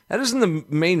 game. That isn't the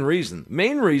main reason. The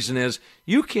main reason is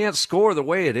you can't score the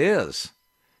way it is.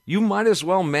 You might as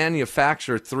well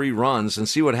manufacture 3 runs and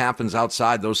see what happens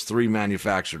outside those 3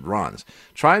 manufactured runs.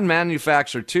 Try and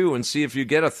manufacture 2 and see if you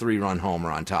get a 3-run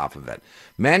homer on top of it.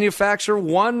 Manufacture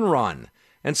 1 run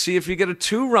and see if you get a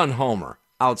 2-run homer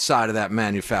outside of that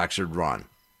manufactured run.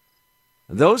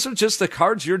 Those are just the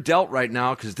cards you're dealt right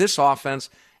now because this offense,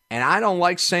 and I don't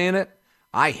like saying it,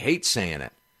 I hate saying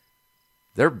it,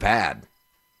 they're bad.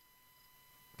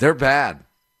 They're bad.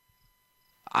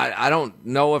 I don't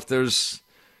know if there's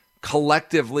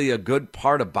collectively a good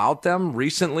part about them.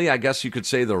 Recently, I guess you could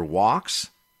say they're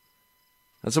walks.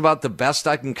 That's about the best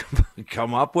I can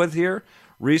come up with here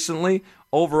recently.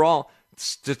 Overall,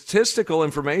 statistical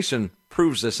information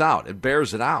proves this out. It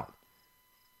bears it out.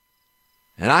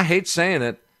 And I hate saying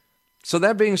it. So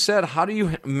that being said, how do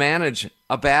you manage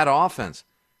a bad offense?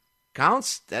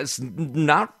 Counts, that's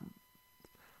not,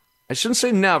 I shouldn't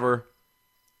say never,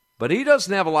 but he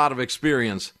doesn't have a lot of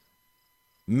experience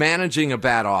managing a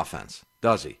bad offense,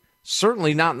 does he?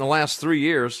 Certainly not in the last 3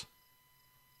 years.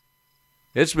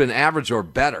 It's been average or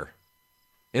better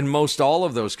in most all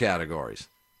of those categories.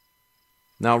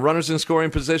 Now, runners in scoring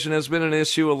position has been an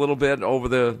issue a little bit over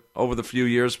the few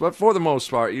years, but for the most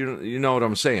part, you know what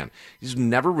I'm saying. He's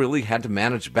never really had to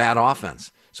manage a bad offense.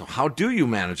 So how do you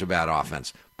manage a bad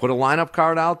offense? Put a lineup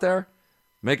card out there,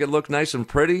 make it look nice and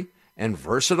pretty and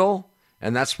versatile,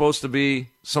 and that's supposed to be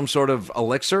some sort of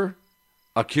elixir,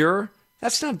 a cure?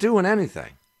 That's not doing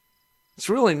anything. It's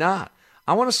really not.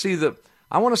 I want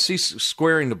to see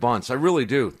squaring the bunts. I really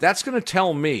do. That's going to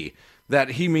tell me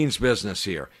that he means business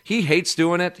here. He hates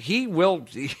doing it.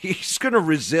 He's going to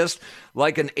resist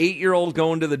like an 8-year-old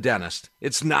going to the dentist.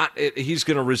 He's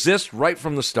going to resist right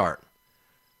from the start.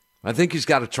 I think he's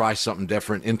got to try something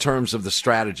different in terms of the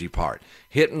strategy part.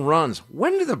 Hit and runs.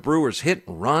 When do the Brewers hit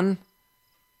and run?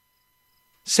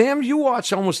 Sam, you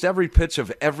watch almost every pitch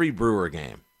of every Brewer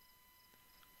game.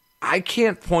 I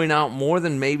can't point out more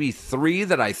than maybe 3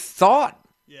 that I thought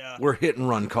were hit and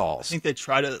run calls. I think they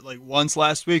tried it like once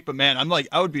last week, but man,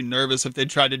 I would be nervous if they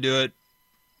tried to do it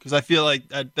because I feel like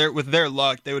with their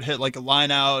luck, they would hit like a line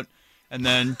out and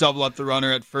then double up the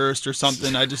runner at first or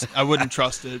something. I wouldn't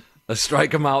trust it.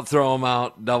 Strike them out, throw them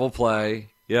out, double play.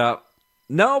 Yeah.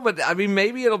 No, but I mean,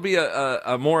 maybe it'll be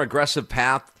a more aggressive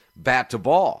path bat to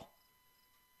ball.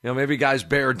 Maybe guys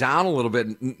bear down a little bit,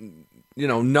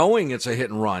 knowing it's a hit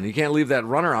and run. You can't leave that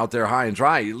runner out there high and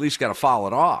dry. You at least got to foul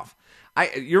it off.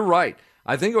 You're right.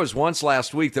 I think it was once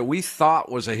last week that we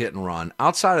thought was a hit and run.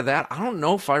 Outside of that, I don't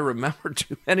know if I remember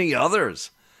too many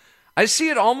others. I see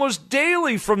it almost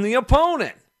daily from the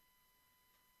opponent.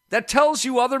 That tells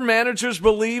you other managers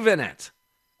believe in it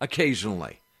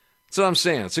occasionally. That's what I'm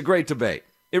saying. It's a great debate.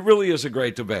 It really is a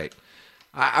great debate.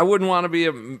 I wouldn't want to be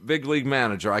a big league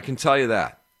manager. I can tell you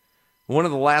that. One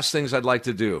of the last things I'd like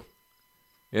to do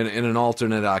in an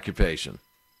alternate occupation.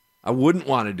 I wouldn't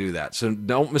want to do that. So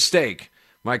don't mistake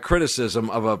my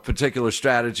criticism of a particular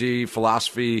strategy,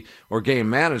 philosophy, or game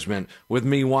management with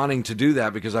me wanting to do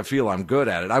that because I feel I'm good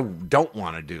at it. I don't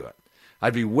want to do it.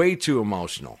 I'd be way too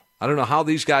emotional. I don't know how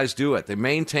these guys do it. They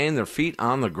maintain their feet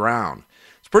on the ground.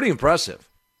 It's pretty impressive,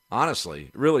 honestly.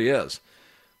 It really is.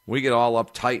 We get all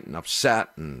uptight and upset,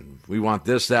 and we want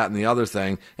this, that, and the other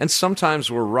thing, and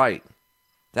sometimes we're right.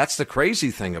 That's the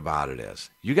crazy thing about it is,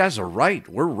 you guys are right.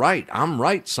 We're right. I'm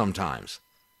right sometimes.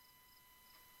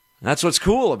 And that's what's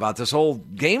cool about this whole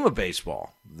game of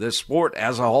baseball, this sport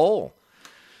as a whole.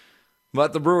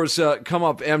 But the Brewers come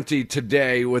up empty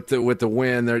today with the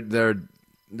win.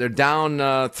 They're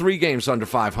down 3 games under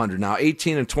 500 now,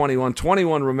 18 and 21.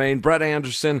 21 remain. Brett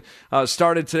Anderson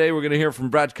started today. We're going to hear from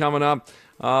Brett coming up.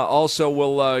 Also,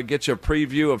 we'll get you a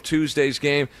preview of Tuesday's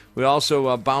game. We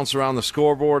also bounce around the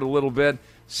scoreboard a little bit,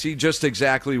 see just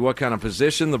exactly what kind of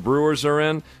position the Brewers are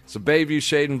in. It's a Bayview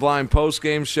Shade and Blind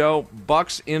postgame show.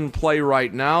 Bucks in play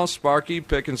right now. Sparky,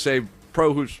 Pick and Save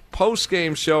Pro Hoops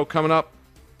postgame show coming up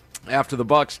after the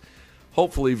Bucks.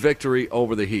 Hopefully victory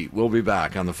over the Heat. We'll be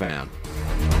back on The Fan.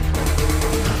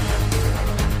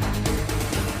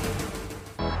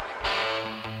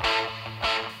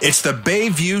 It's the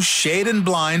Bayview Shade and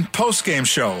Blind postgame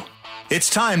show. It's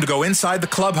time to go inside the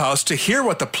clubhouse to hear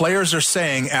what the players are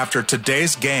saying after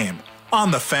today's game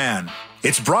on The Fan.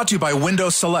 It's brought to you by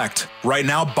Windows Select. Right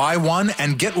now, buy one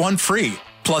and get one free,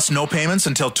 plus no payments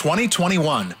until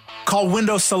 2021. Call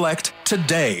Windows Select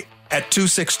today at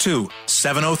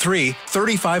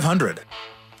 262-703-3500.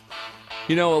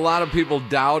 A lot of people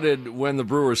doubted when the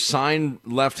Brewers signed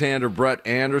left-hander Brett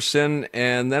Anderson,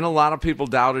 and then a lot of people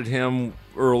doubted him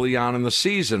early on in the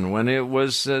season when it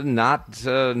was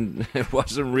it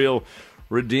wasn't real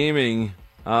redeeming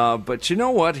But you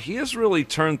know what? He has really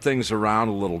turned things around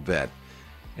a little bit.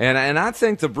 And I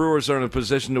think the Brewers are in a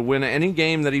position to win any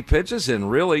game that he pitches in,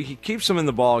 really. He keeps them in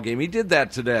the ball game. He did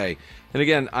that today. And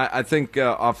again, I think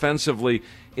offensively,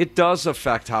 it does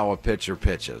affect how a pitcher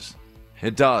pitches.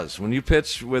 It does. When you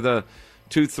pitch with a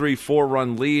 2, 3,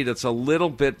 4-run lead, it's a little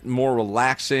bit more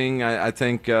relaxing. I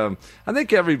think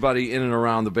everybody in and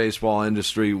around the baseball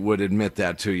industry would admit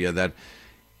that to you, that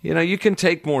you can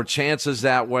take more chances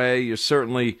that way. You're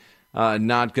certainly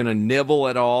not going to nibble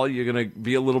at all. You're going to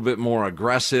be a little bit more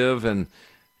aggressive. And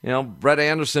Brett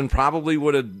Anderson probably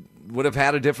would have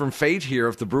had a different fate here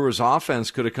if the Brewers'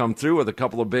 offense could have come through with a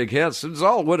couple of big hits. It's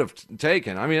all it would have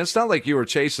taken. I mean, it's not like you were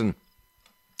chasing,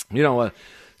 a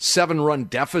 7-run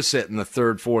deficit in the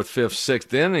 3rd, 4th, 5th,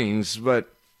 6th innings, but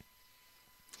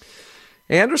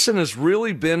Anderson has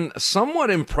really been somewhat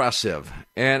impressive,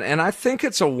 and I think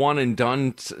it's a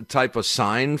one-and-done type of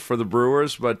sign for the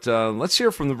Brewers, but let's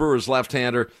hear from the Brewers'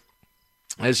 left-hander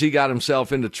as he got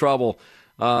himself into trouble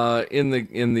in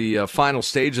the final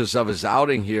stages of his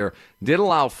outing here. Did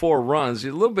allow 4 runs.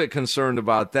 He's a little bit concerned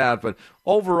about that, but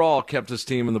overall kept his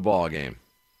team in the ball game.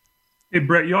 Hey,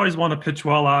 Brett, you always want to pitch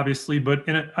well, obviously, but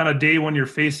on a day when you're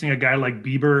facing a guy like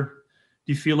Bieber,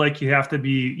 do you feel like you have to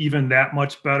be even that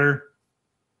much better?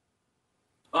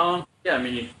 Yeah, I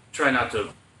mean, you try not to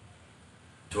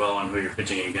dwell on who you're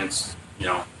pitching against,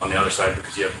 on the other side,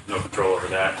 because you have no control over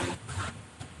that, and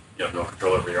you have no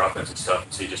control over your offense and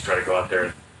stuff. So you just try to go out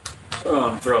there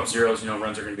and throw up zeros.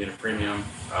 Runs are going to be in a premium.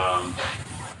 I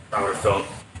would have felt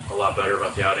a lot better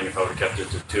about the outing if I would have kept it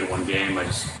to 2-1 game. I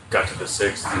just got to the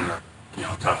 6th and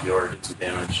top of the order, did some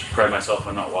damage. Pride myself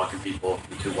on not walking people.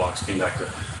 The 2 walks came back to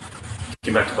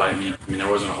bite me. I mean, there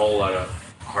wasn't a whole lot of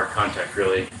hard contact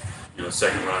really. The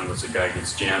second run was a guy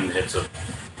gets jammed, hits a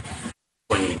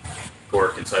swinging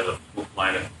cork inside the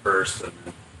line at first, and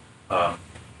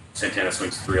Santana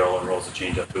swings 3-0 and rolls a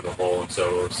changeup through the hole. And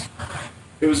so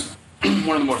it was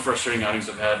one of the more frustrating outings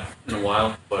I've had in a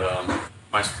while. But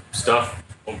my stuff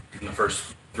in the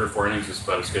first 3 or 4 innings was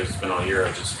about as good as it's been all year.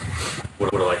 I just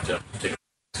would have liked to take a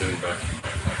soon back.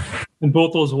 And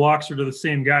both those walks are to the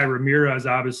same guy. Ramirez,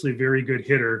 obviously, very good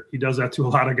hitter. He does that to a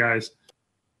lot of guys.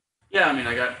 Yeah, I mean,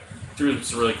 I got through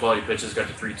some really quality pitches, got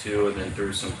to 3-2, and then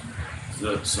threw some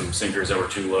sinkers that were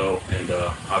too low. And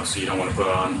obviously, you don't want to put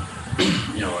on,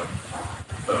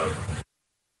 a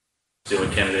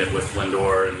stealing candidate with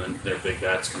Lindor, and then their big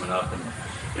bats coming up, and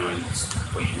and it's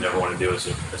what you never want to do as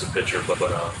a pitcher. But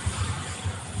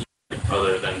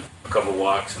other than a couple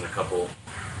walks and a couple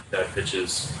bad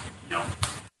pitches,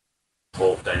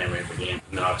 whole dynamic of the game.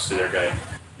 And then obviously their guy,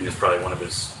 it's probably one of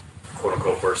his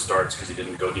quote-unquote worst starts because he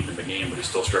didn't go deep in the game, but he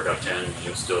still struck out 10. He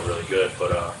was still really good.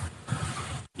 But,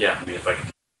 yeah, I mean, if I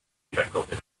could go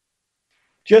pitch.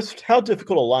 Just how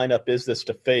difficult a lineup is this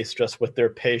to face just with their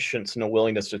patience and a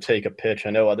willingness to take a pitch? I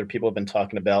know other people have been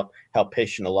talking about how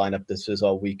patient a lineup this is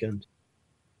all weekend.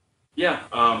 Yeah,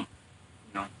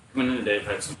 coming in today, I've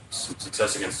had some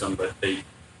success against them, but they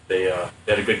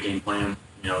had a good game plan.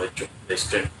 They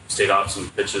stayed off some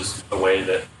pitches away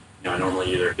that I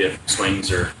normally either get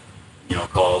swings or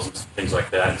calls and things like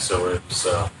that. So it was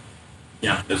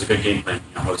it was a good game plan.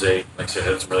 Jose, like I said,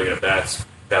 had some really good at bats.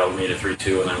 Battled me to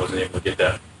 3-2, and I wasn't able to get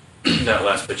that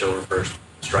last pitch over first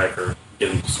strike or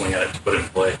get him to swing at it to put it in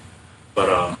play.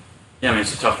 But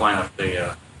it's a tough lineup. They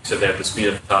said they have the speed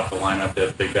at the top of the lineup. They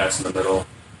have big bats in the middle,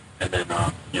 and then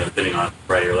depending on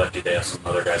righty or lefty, they have some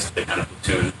other guys that they kind of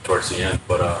platoon towards the end.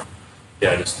 But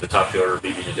just the top of the order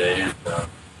beat me today, and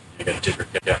you got to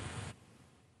take your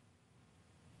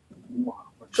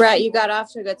Brett, you got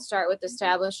off to a good start with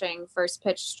establishing first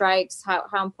pitch strikes.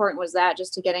 How important was that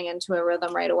just to getting into a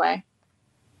rhythm right away?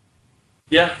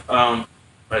 Yeah, I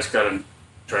just got to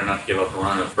try not to give up a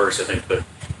run at first. I think the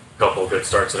couple of good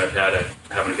starts that I've had,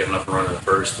 I haven't given up a run in the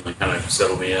first, and they kind of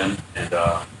settled me in. And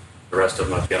the rest of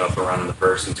them, I've given up a run in the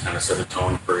first and kind of set the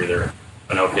tone for either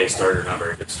an okay start or not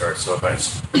very good start. So if I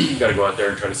just got to go out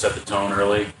there and try to set the tone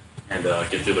early and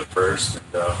get through the first,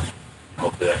 and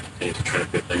hopefully that continues to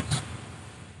trend good things.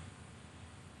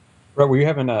 Brett, were you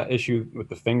having an issue with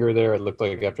the finger there? It looked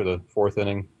like after the 4th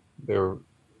inning, they were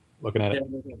looking at it.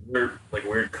 Weird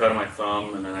cut on my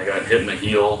thumb, and then I got hit in the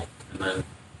heel, and then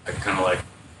I kind of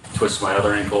twisted my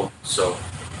other ankle. So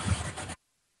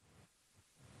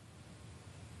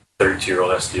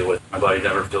 32-year-old has to deal with. My body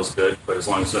never feels good, but as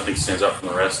long as nothing stands out from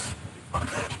the rest, it'll be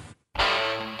fine.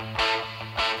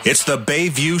 It's the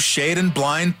Bayview Shade and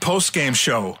Blind postgame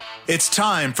show. It's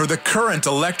time for the current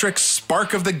electric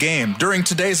spark of the game during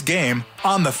today's game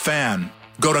on The Fan.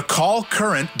 Go to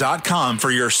callcurrent.com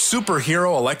for your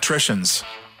superhero electricians.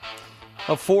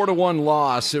 A 4-1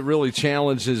 loss. It really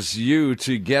challenges you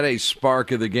to get a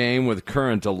spark of the game with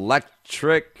Current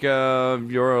Electric.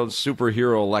 Your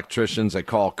superhero electricians at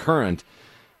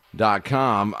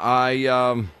callcurrent.com.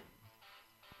 I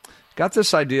got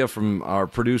this idea from our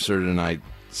producer tonight,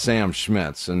 Sam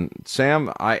Schmitz. And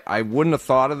Sam, I wouldn't have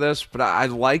thought of this, but I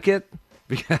like it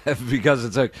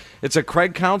because it's a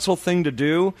Craig Counsell thing to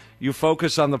do. You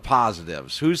focus on the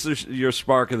positives. Who's your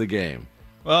spark of the game?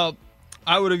 Well,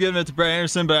 I would have given it to Brett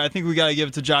Anderson, but I think we got to give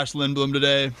it to Josh Lindblom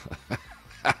today.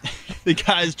 The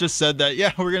guys just said that,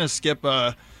 yeah, we're going to skip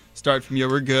a start from you.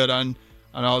 We're good on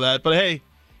all that. But, hey,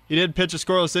 he did pitch a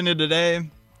scoreless inning today.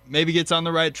 Maybe gets on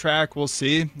the right track. We'll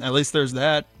see. At least there's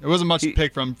that. There wasn't much to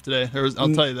pick from today.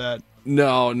 I'll tell you that.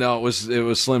 No, it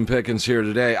was slim pickings here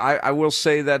today. I will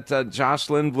say that Josh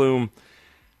Lindblom,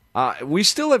 we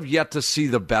still have yet to see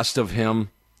the best of him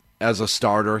as a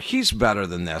starter. He's better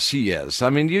than this. He is. I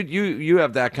mean, you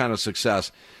have that kind of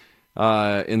success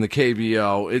in the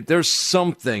KBO. There's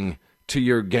something to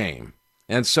your game.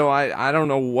 And so I don't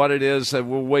know what it is.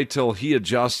 We'll wait till he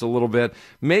adjusts a little bit.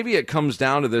 Maybe it comes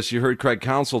down to this. You heard Craig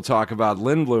Counsell talk about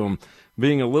Lindblom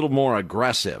being a little more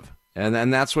aggressive.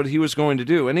 And that's what he was going to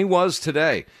do. And he was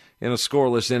today in a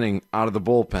scoreless inning out of the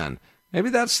bullpen. Maybe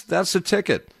that's the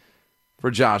ticket for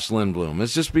Josh Lindblom.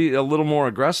 Is just be a little more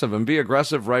aggressive and be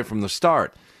aggressive right from the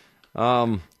start.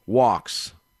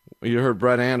 Walks. You heard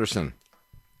Brett Anderson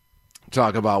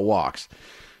talk about walks.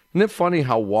 Isn't it funny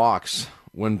how walks,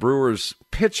 when Brewers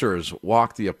pitchers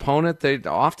walk the opponent, they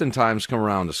oftentimes come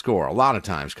around to score. A lot of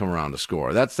times come around to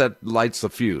score. That lights the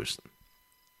fuse.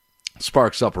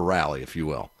 Sparks up a rally, if you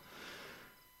will.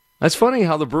 It's funny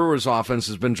how the Brewers' offense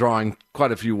has been drawing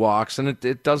quite a few walks, and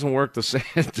it doesn't work the same.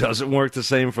 It doesn't work the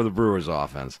same for the Brewers'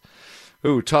 offense.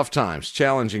 Ooh, tough times,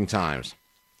 challenging times.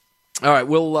 All right,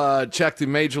 we'll check the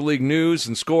Major League news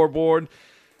and scoreboard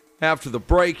after the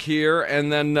break here,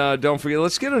 and then don't forget,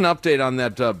 let's get an update on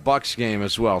that Bucks game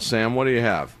as well. Sam, what do you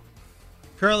have?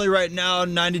 Currently, right now,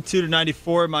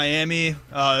 92-94 Miami.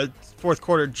 Fourth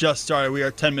quarter just started. We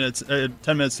are 10 minutes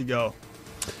to go.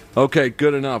 Okay,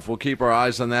 good enough. We'll keep our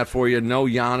eyes on that for you. No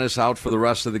Giannis, out for the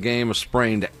rest of the game, a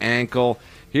sprained ankle.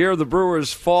 Here, the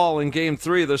Brewers fall in Game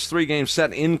 3 of this three-game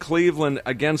set in Cleveland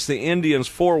against the Indians.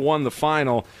 4-1 the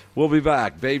final. We'll be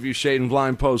back. Bayview Shade and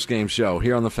Blind postgame show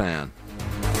here on The Fan.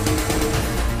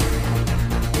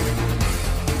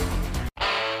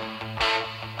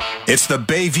 It's the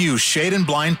Bayview Shade and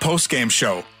Blind postgame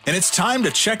show, and it's time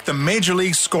to check the Major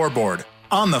League scoreboard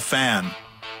on The Fan.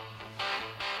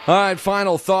 All right,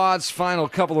 final thoughts, final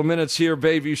couple of minutes here.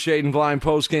 Bayview Shade and Blind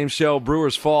postgame show.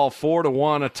 Brewers fall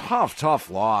 4-1. A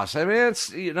tough loss. I mean,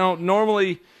 it's,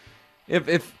 normally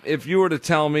if you were to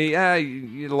tell me,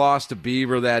 you lost to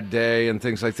Beaver that day and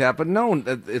things like that, but no,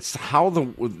 it's how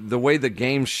the way the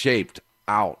game shaped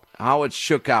out, how it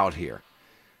shook out here.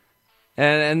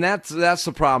 And that's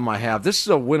the problem I have. This is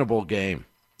a winnable game.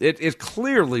 It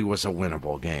clearly was a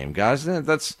winnable game, guys.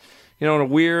 That's, in a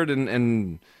weird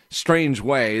and strange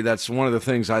way, that's one of the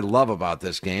things I love about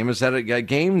this game, is that a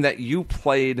game that you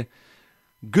played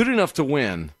good enough to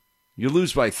win, you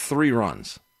lose by 3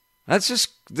 runs. That's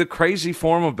just the crazy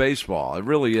form of baseball. It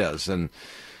really is. And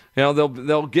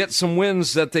they'll get some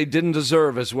wins that they didn't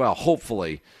deserve as well,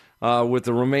 hopefully, with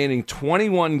the remaining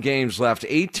 21 games left.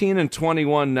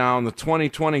 18-21 now in the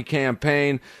 2020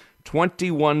 campaign.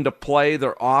 21 to play.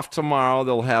 They're off tomorrow.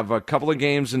 They'll have a couple of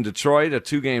games in Detroit, a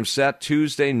 2-game set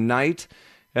Tuesday night,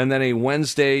 and then a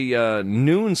Wednesday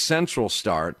noon Central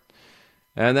start.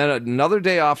 And then another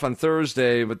day off on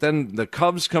Thursday, but then the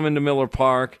Cubs come into Miller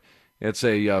Park. It's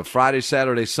a Friday,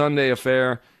 Saturday, Sunday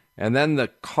affair. And then the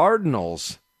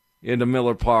Cardinals into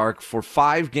Miller Park for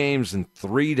 5 games in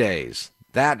 3 days.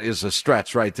 That is a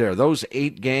stretch right there. Those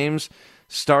 8 games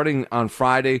starting on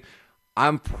Friday,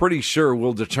 I'm pretty sure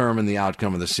will determine the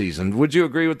outcome of the season. Would you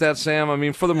agree with that, Sam? I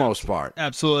mean, for the most part.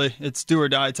 Absolutely. It's do or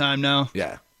die time now.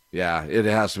 Yeah, it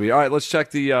has to be. All right, let's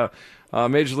check the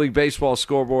Major League Baseball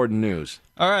scoreboard and news.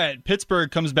 All right,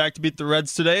 Pittsburgh comes back to beat the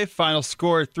Reds today. Final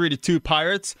score 3-2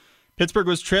 Pirates. Pittsburgh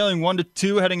was trailing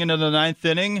 1-2 heading into the 9th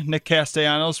inning. Nick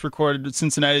Castellanos recorded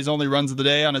Cincinnati's only runs of the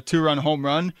day on a 2-run home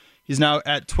run. He's now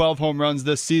at 12 home runs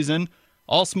this season.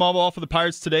 All small ball for the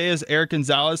Pirates today as Eric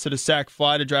Gonzalez hit a sac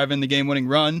fly to drive in the game-winning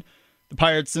run. The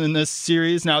Pirates in this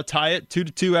series now tie it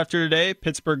 2-2 after today.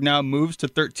 Pittsburgh now moves to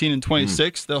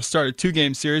 13-26. They'll start a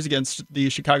 2-game series against the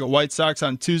Chicago White Sox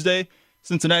on Tuesday.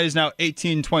 Cincinnati is now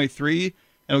 18-23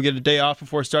 and will get a day off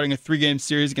before starting a 3-game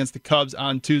series against the Cubs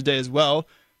on Tuesday as well.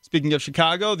 Speaking of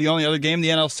Chicago, the only other game in the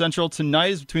NL Central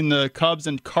tonight is between the Cubs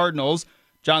and Cardinals.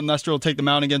 John Lester will take the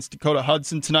mound against Dakota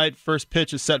Hudson tonight. First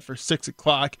pitch is set for 6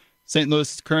 o'clock St.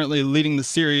 Louis is currently leading the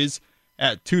series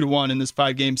at 2-1 in this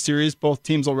 5-game series. Both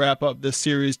teams will wrap up this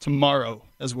series tomorrow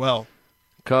as well.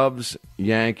 Cubs,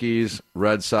 Yankees,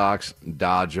 Red Sox,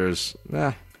 Dodgers.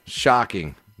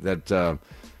 Shocking that,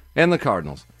 and the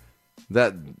Cardinals.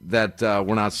 That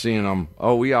we're not seeing them.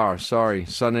 Oh, we are. Sorry.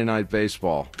 Sunday Night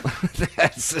Baseball.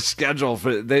 That's the schedule.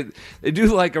 They do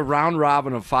like a round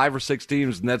robin of 5 or 6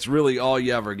 teams, and that's really all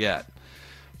you ever get.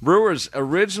 Brewers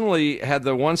originally had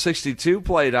the 162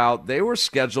 played out. They were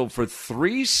scheduled for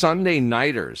 3 Sunday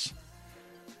nighters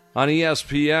on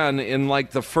ESPN in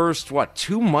like the first,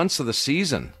 2 months of the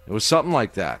season. It was something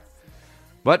like that.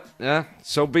 But,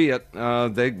 so be it.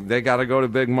 They got to go to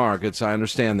big markets. I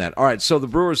understand that. All right, so the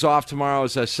Brewers off tomorrow,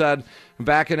 as I said.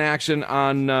 Back in action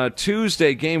on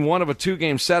Tuesday, game 1 of a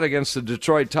 2-game set against the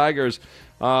Detroit Tigers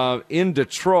in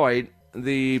Detroit.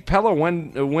 The Pella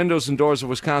Windows and Doors of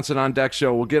Wisconsin On Deck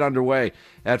show will get underway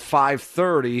at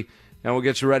 5:30, and we'll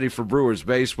get you ready for Brewers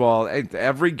baseball. Hey,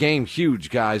 every game huge,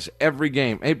 guys. Every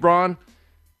game. Hey, Braun,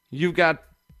 you had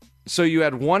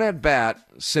one at-bat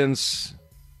since...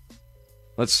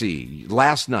 Let's see,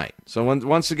 last night. So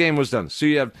once the game was done. So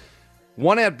you have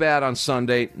one at-bat on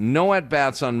Sunday, no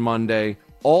at-bats on Monday,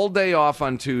 all day off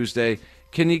on Tuesday.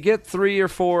 Can you get 3 or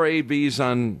 4 ABs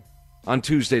on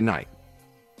Tuesday night?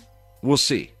 We'll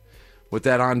see. With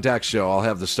that On Deck show, I'll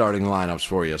have the starting lineups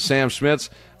for you. Sam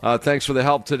Schmitz, thanks for the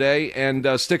help today. And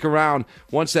stick around.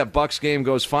 Once that Bucks game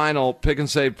goes final, Pick and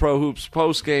Save Pro Hoops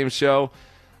post-game show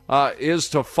is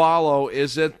to follow.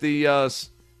 Is it the...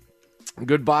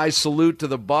 goodbye salute to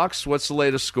the Bucks? What's the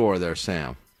latest score there,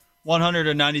 Sam?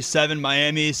 197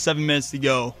 Miami, 7 minutes to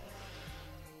go.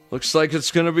 Looks like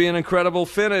it's going to be an incredible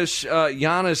finish.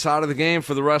 Giannis out of the game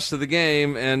for the rest of the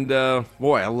game, and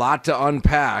boy, a lot to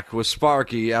unpack with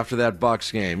Sparky after that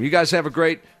Bucks game. You guys have a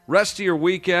great rest of your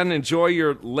weekend. Enjoy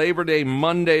your Labor Day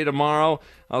Monday tomorrow.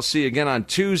 I'll see you again on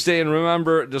Tuesday, and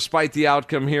remember, despite the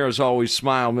outcome here, as always,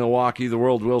 smile, Milwaukee. The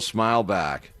world will smile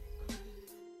back.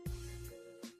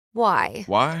 Why?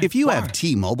 If you have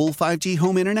T-Mobile 5G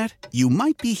home internet, you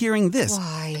might be hearing this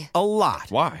a lot.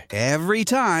 Why? Every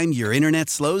time your internet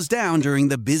slows down during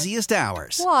the busiest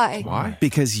hours. Why?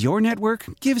 Because your network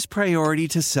gives priority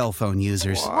to cell phone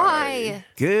users. Why?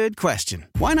 Good question.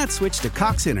 Why not switch to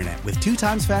Cox Internet with 2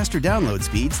 times faster download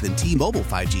speeds than T-Mobile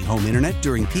 5G home internet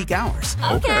during peak hours?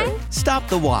 Okay. Stop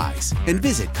the whys and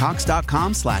visit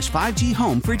Cox.com/5G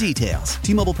home for details.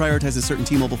 T-Mobile prioritizes certain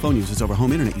T-Mobile phone users over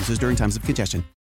home internet users during times of congestion.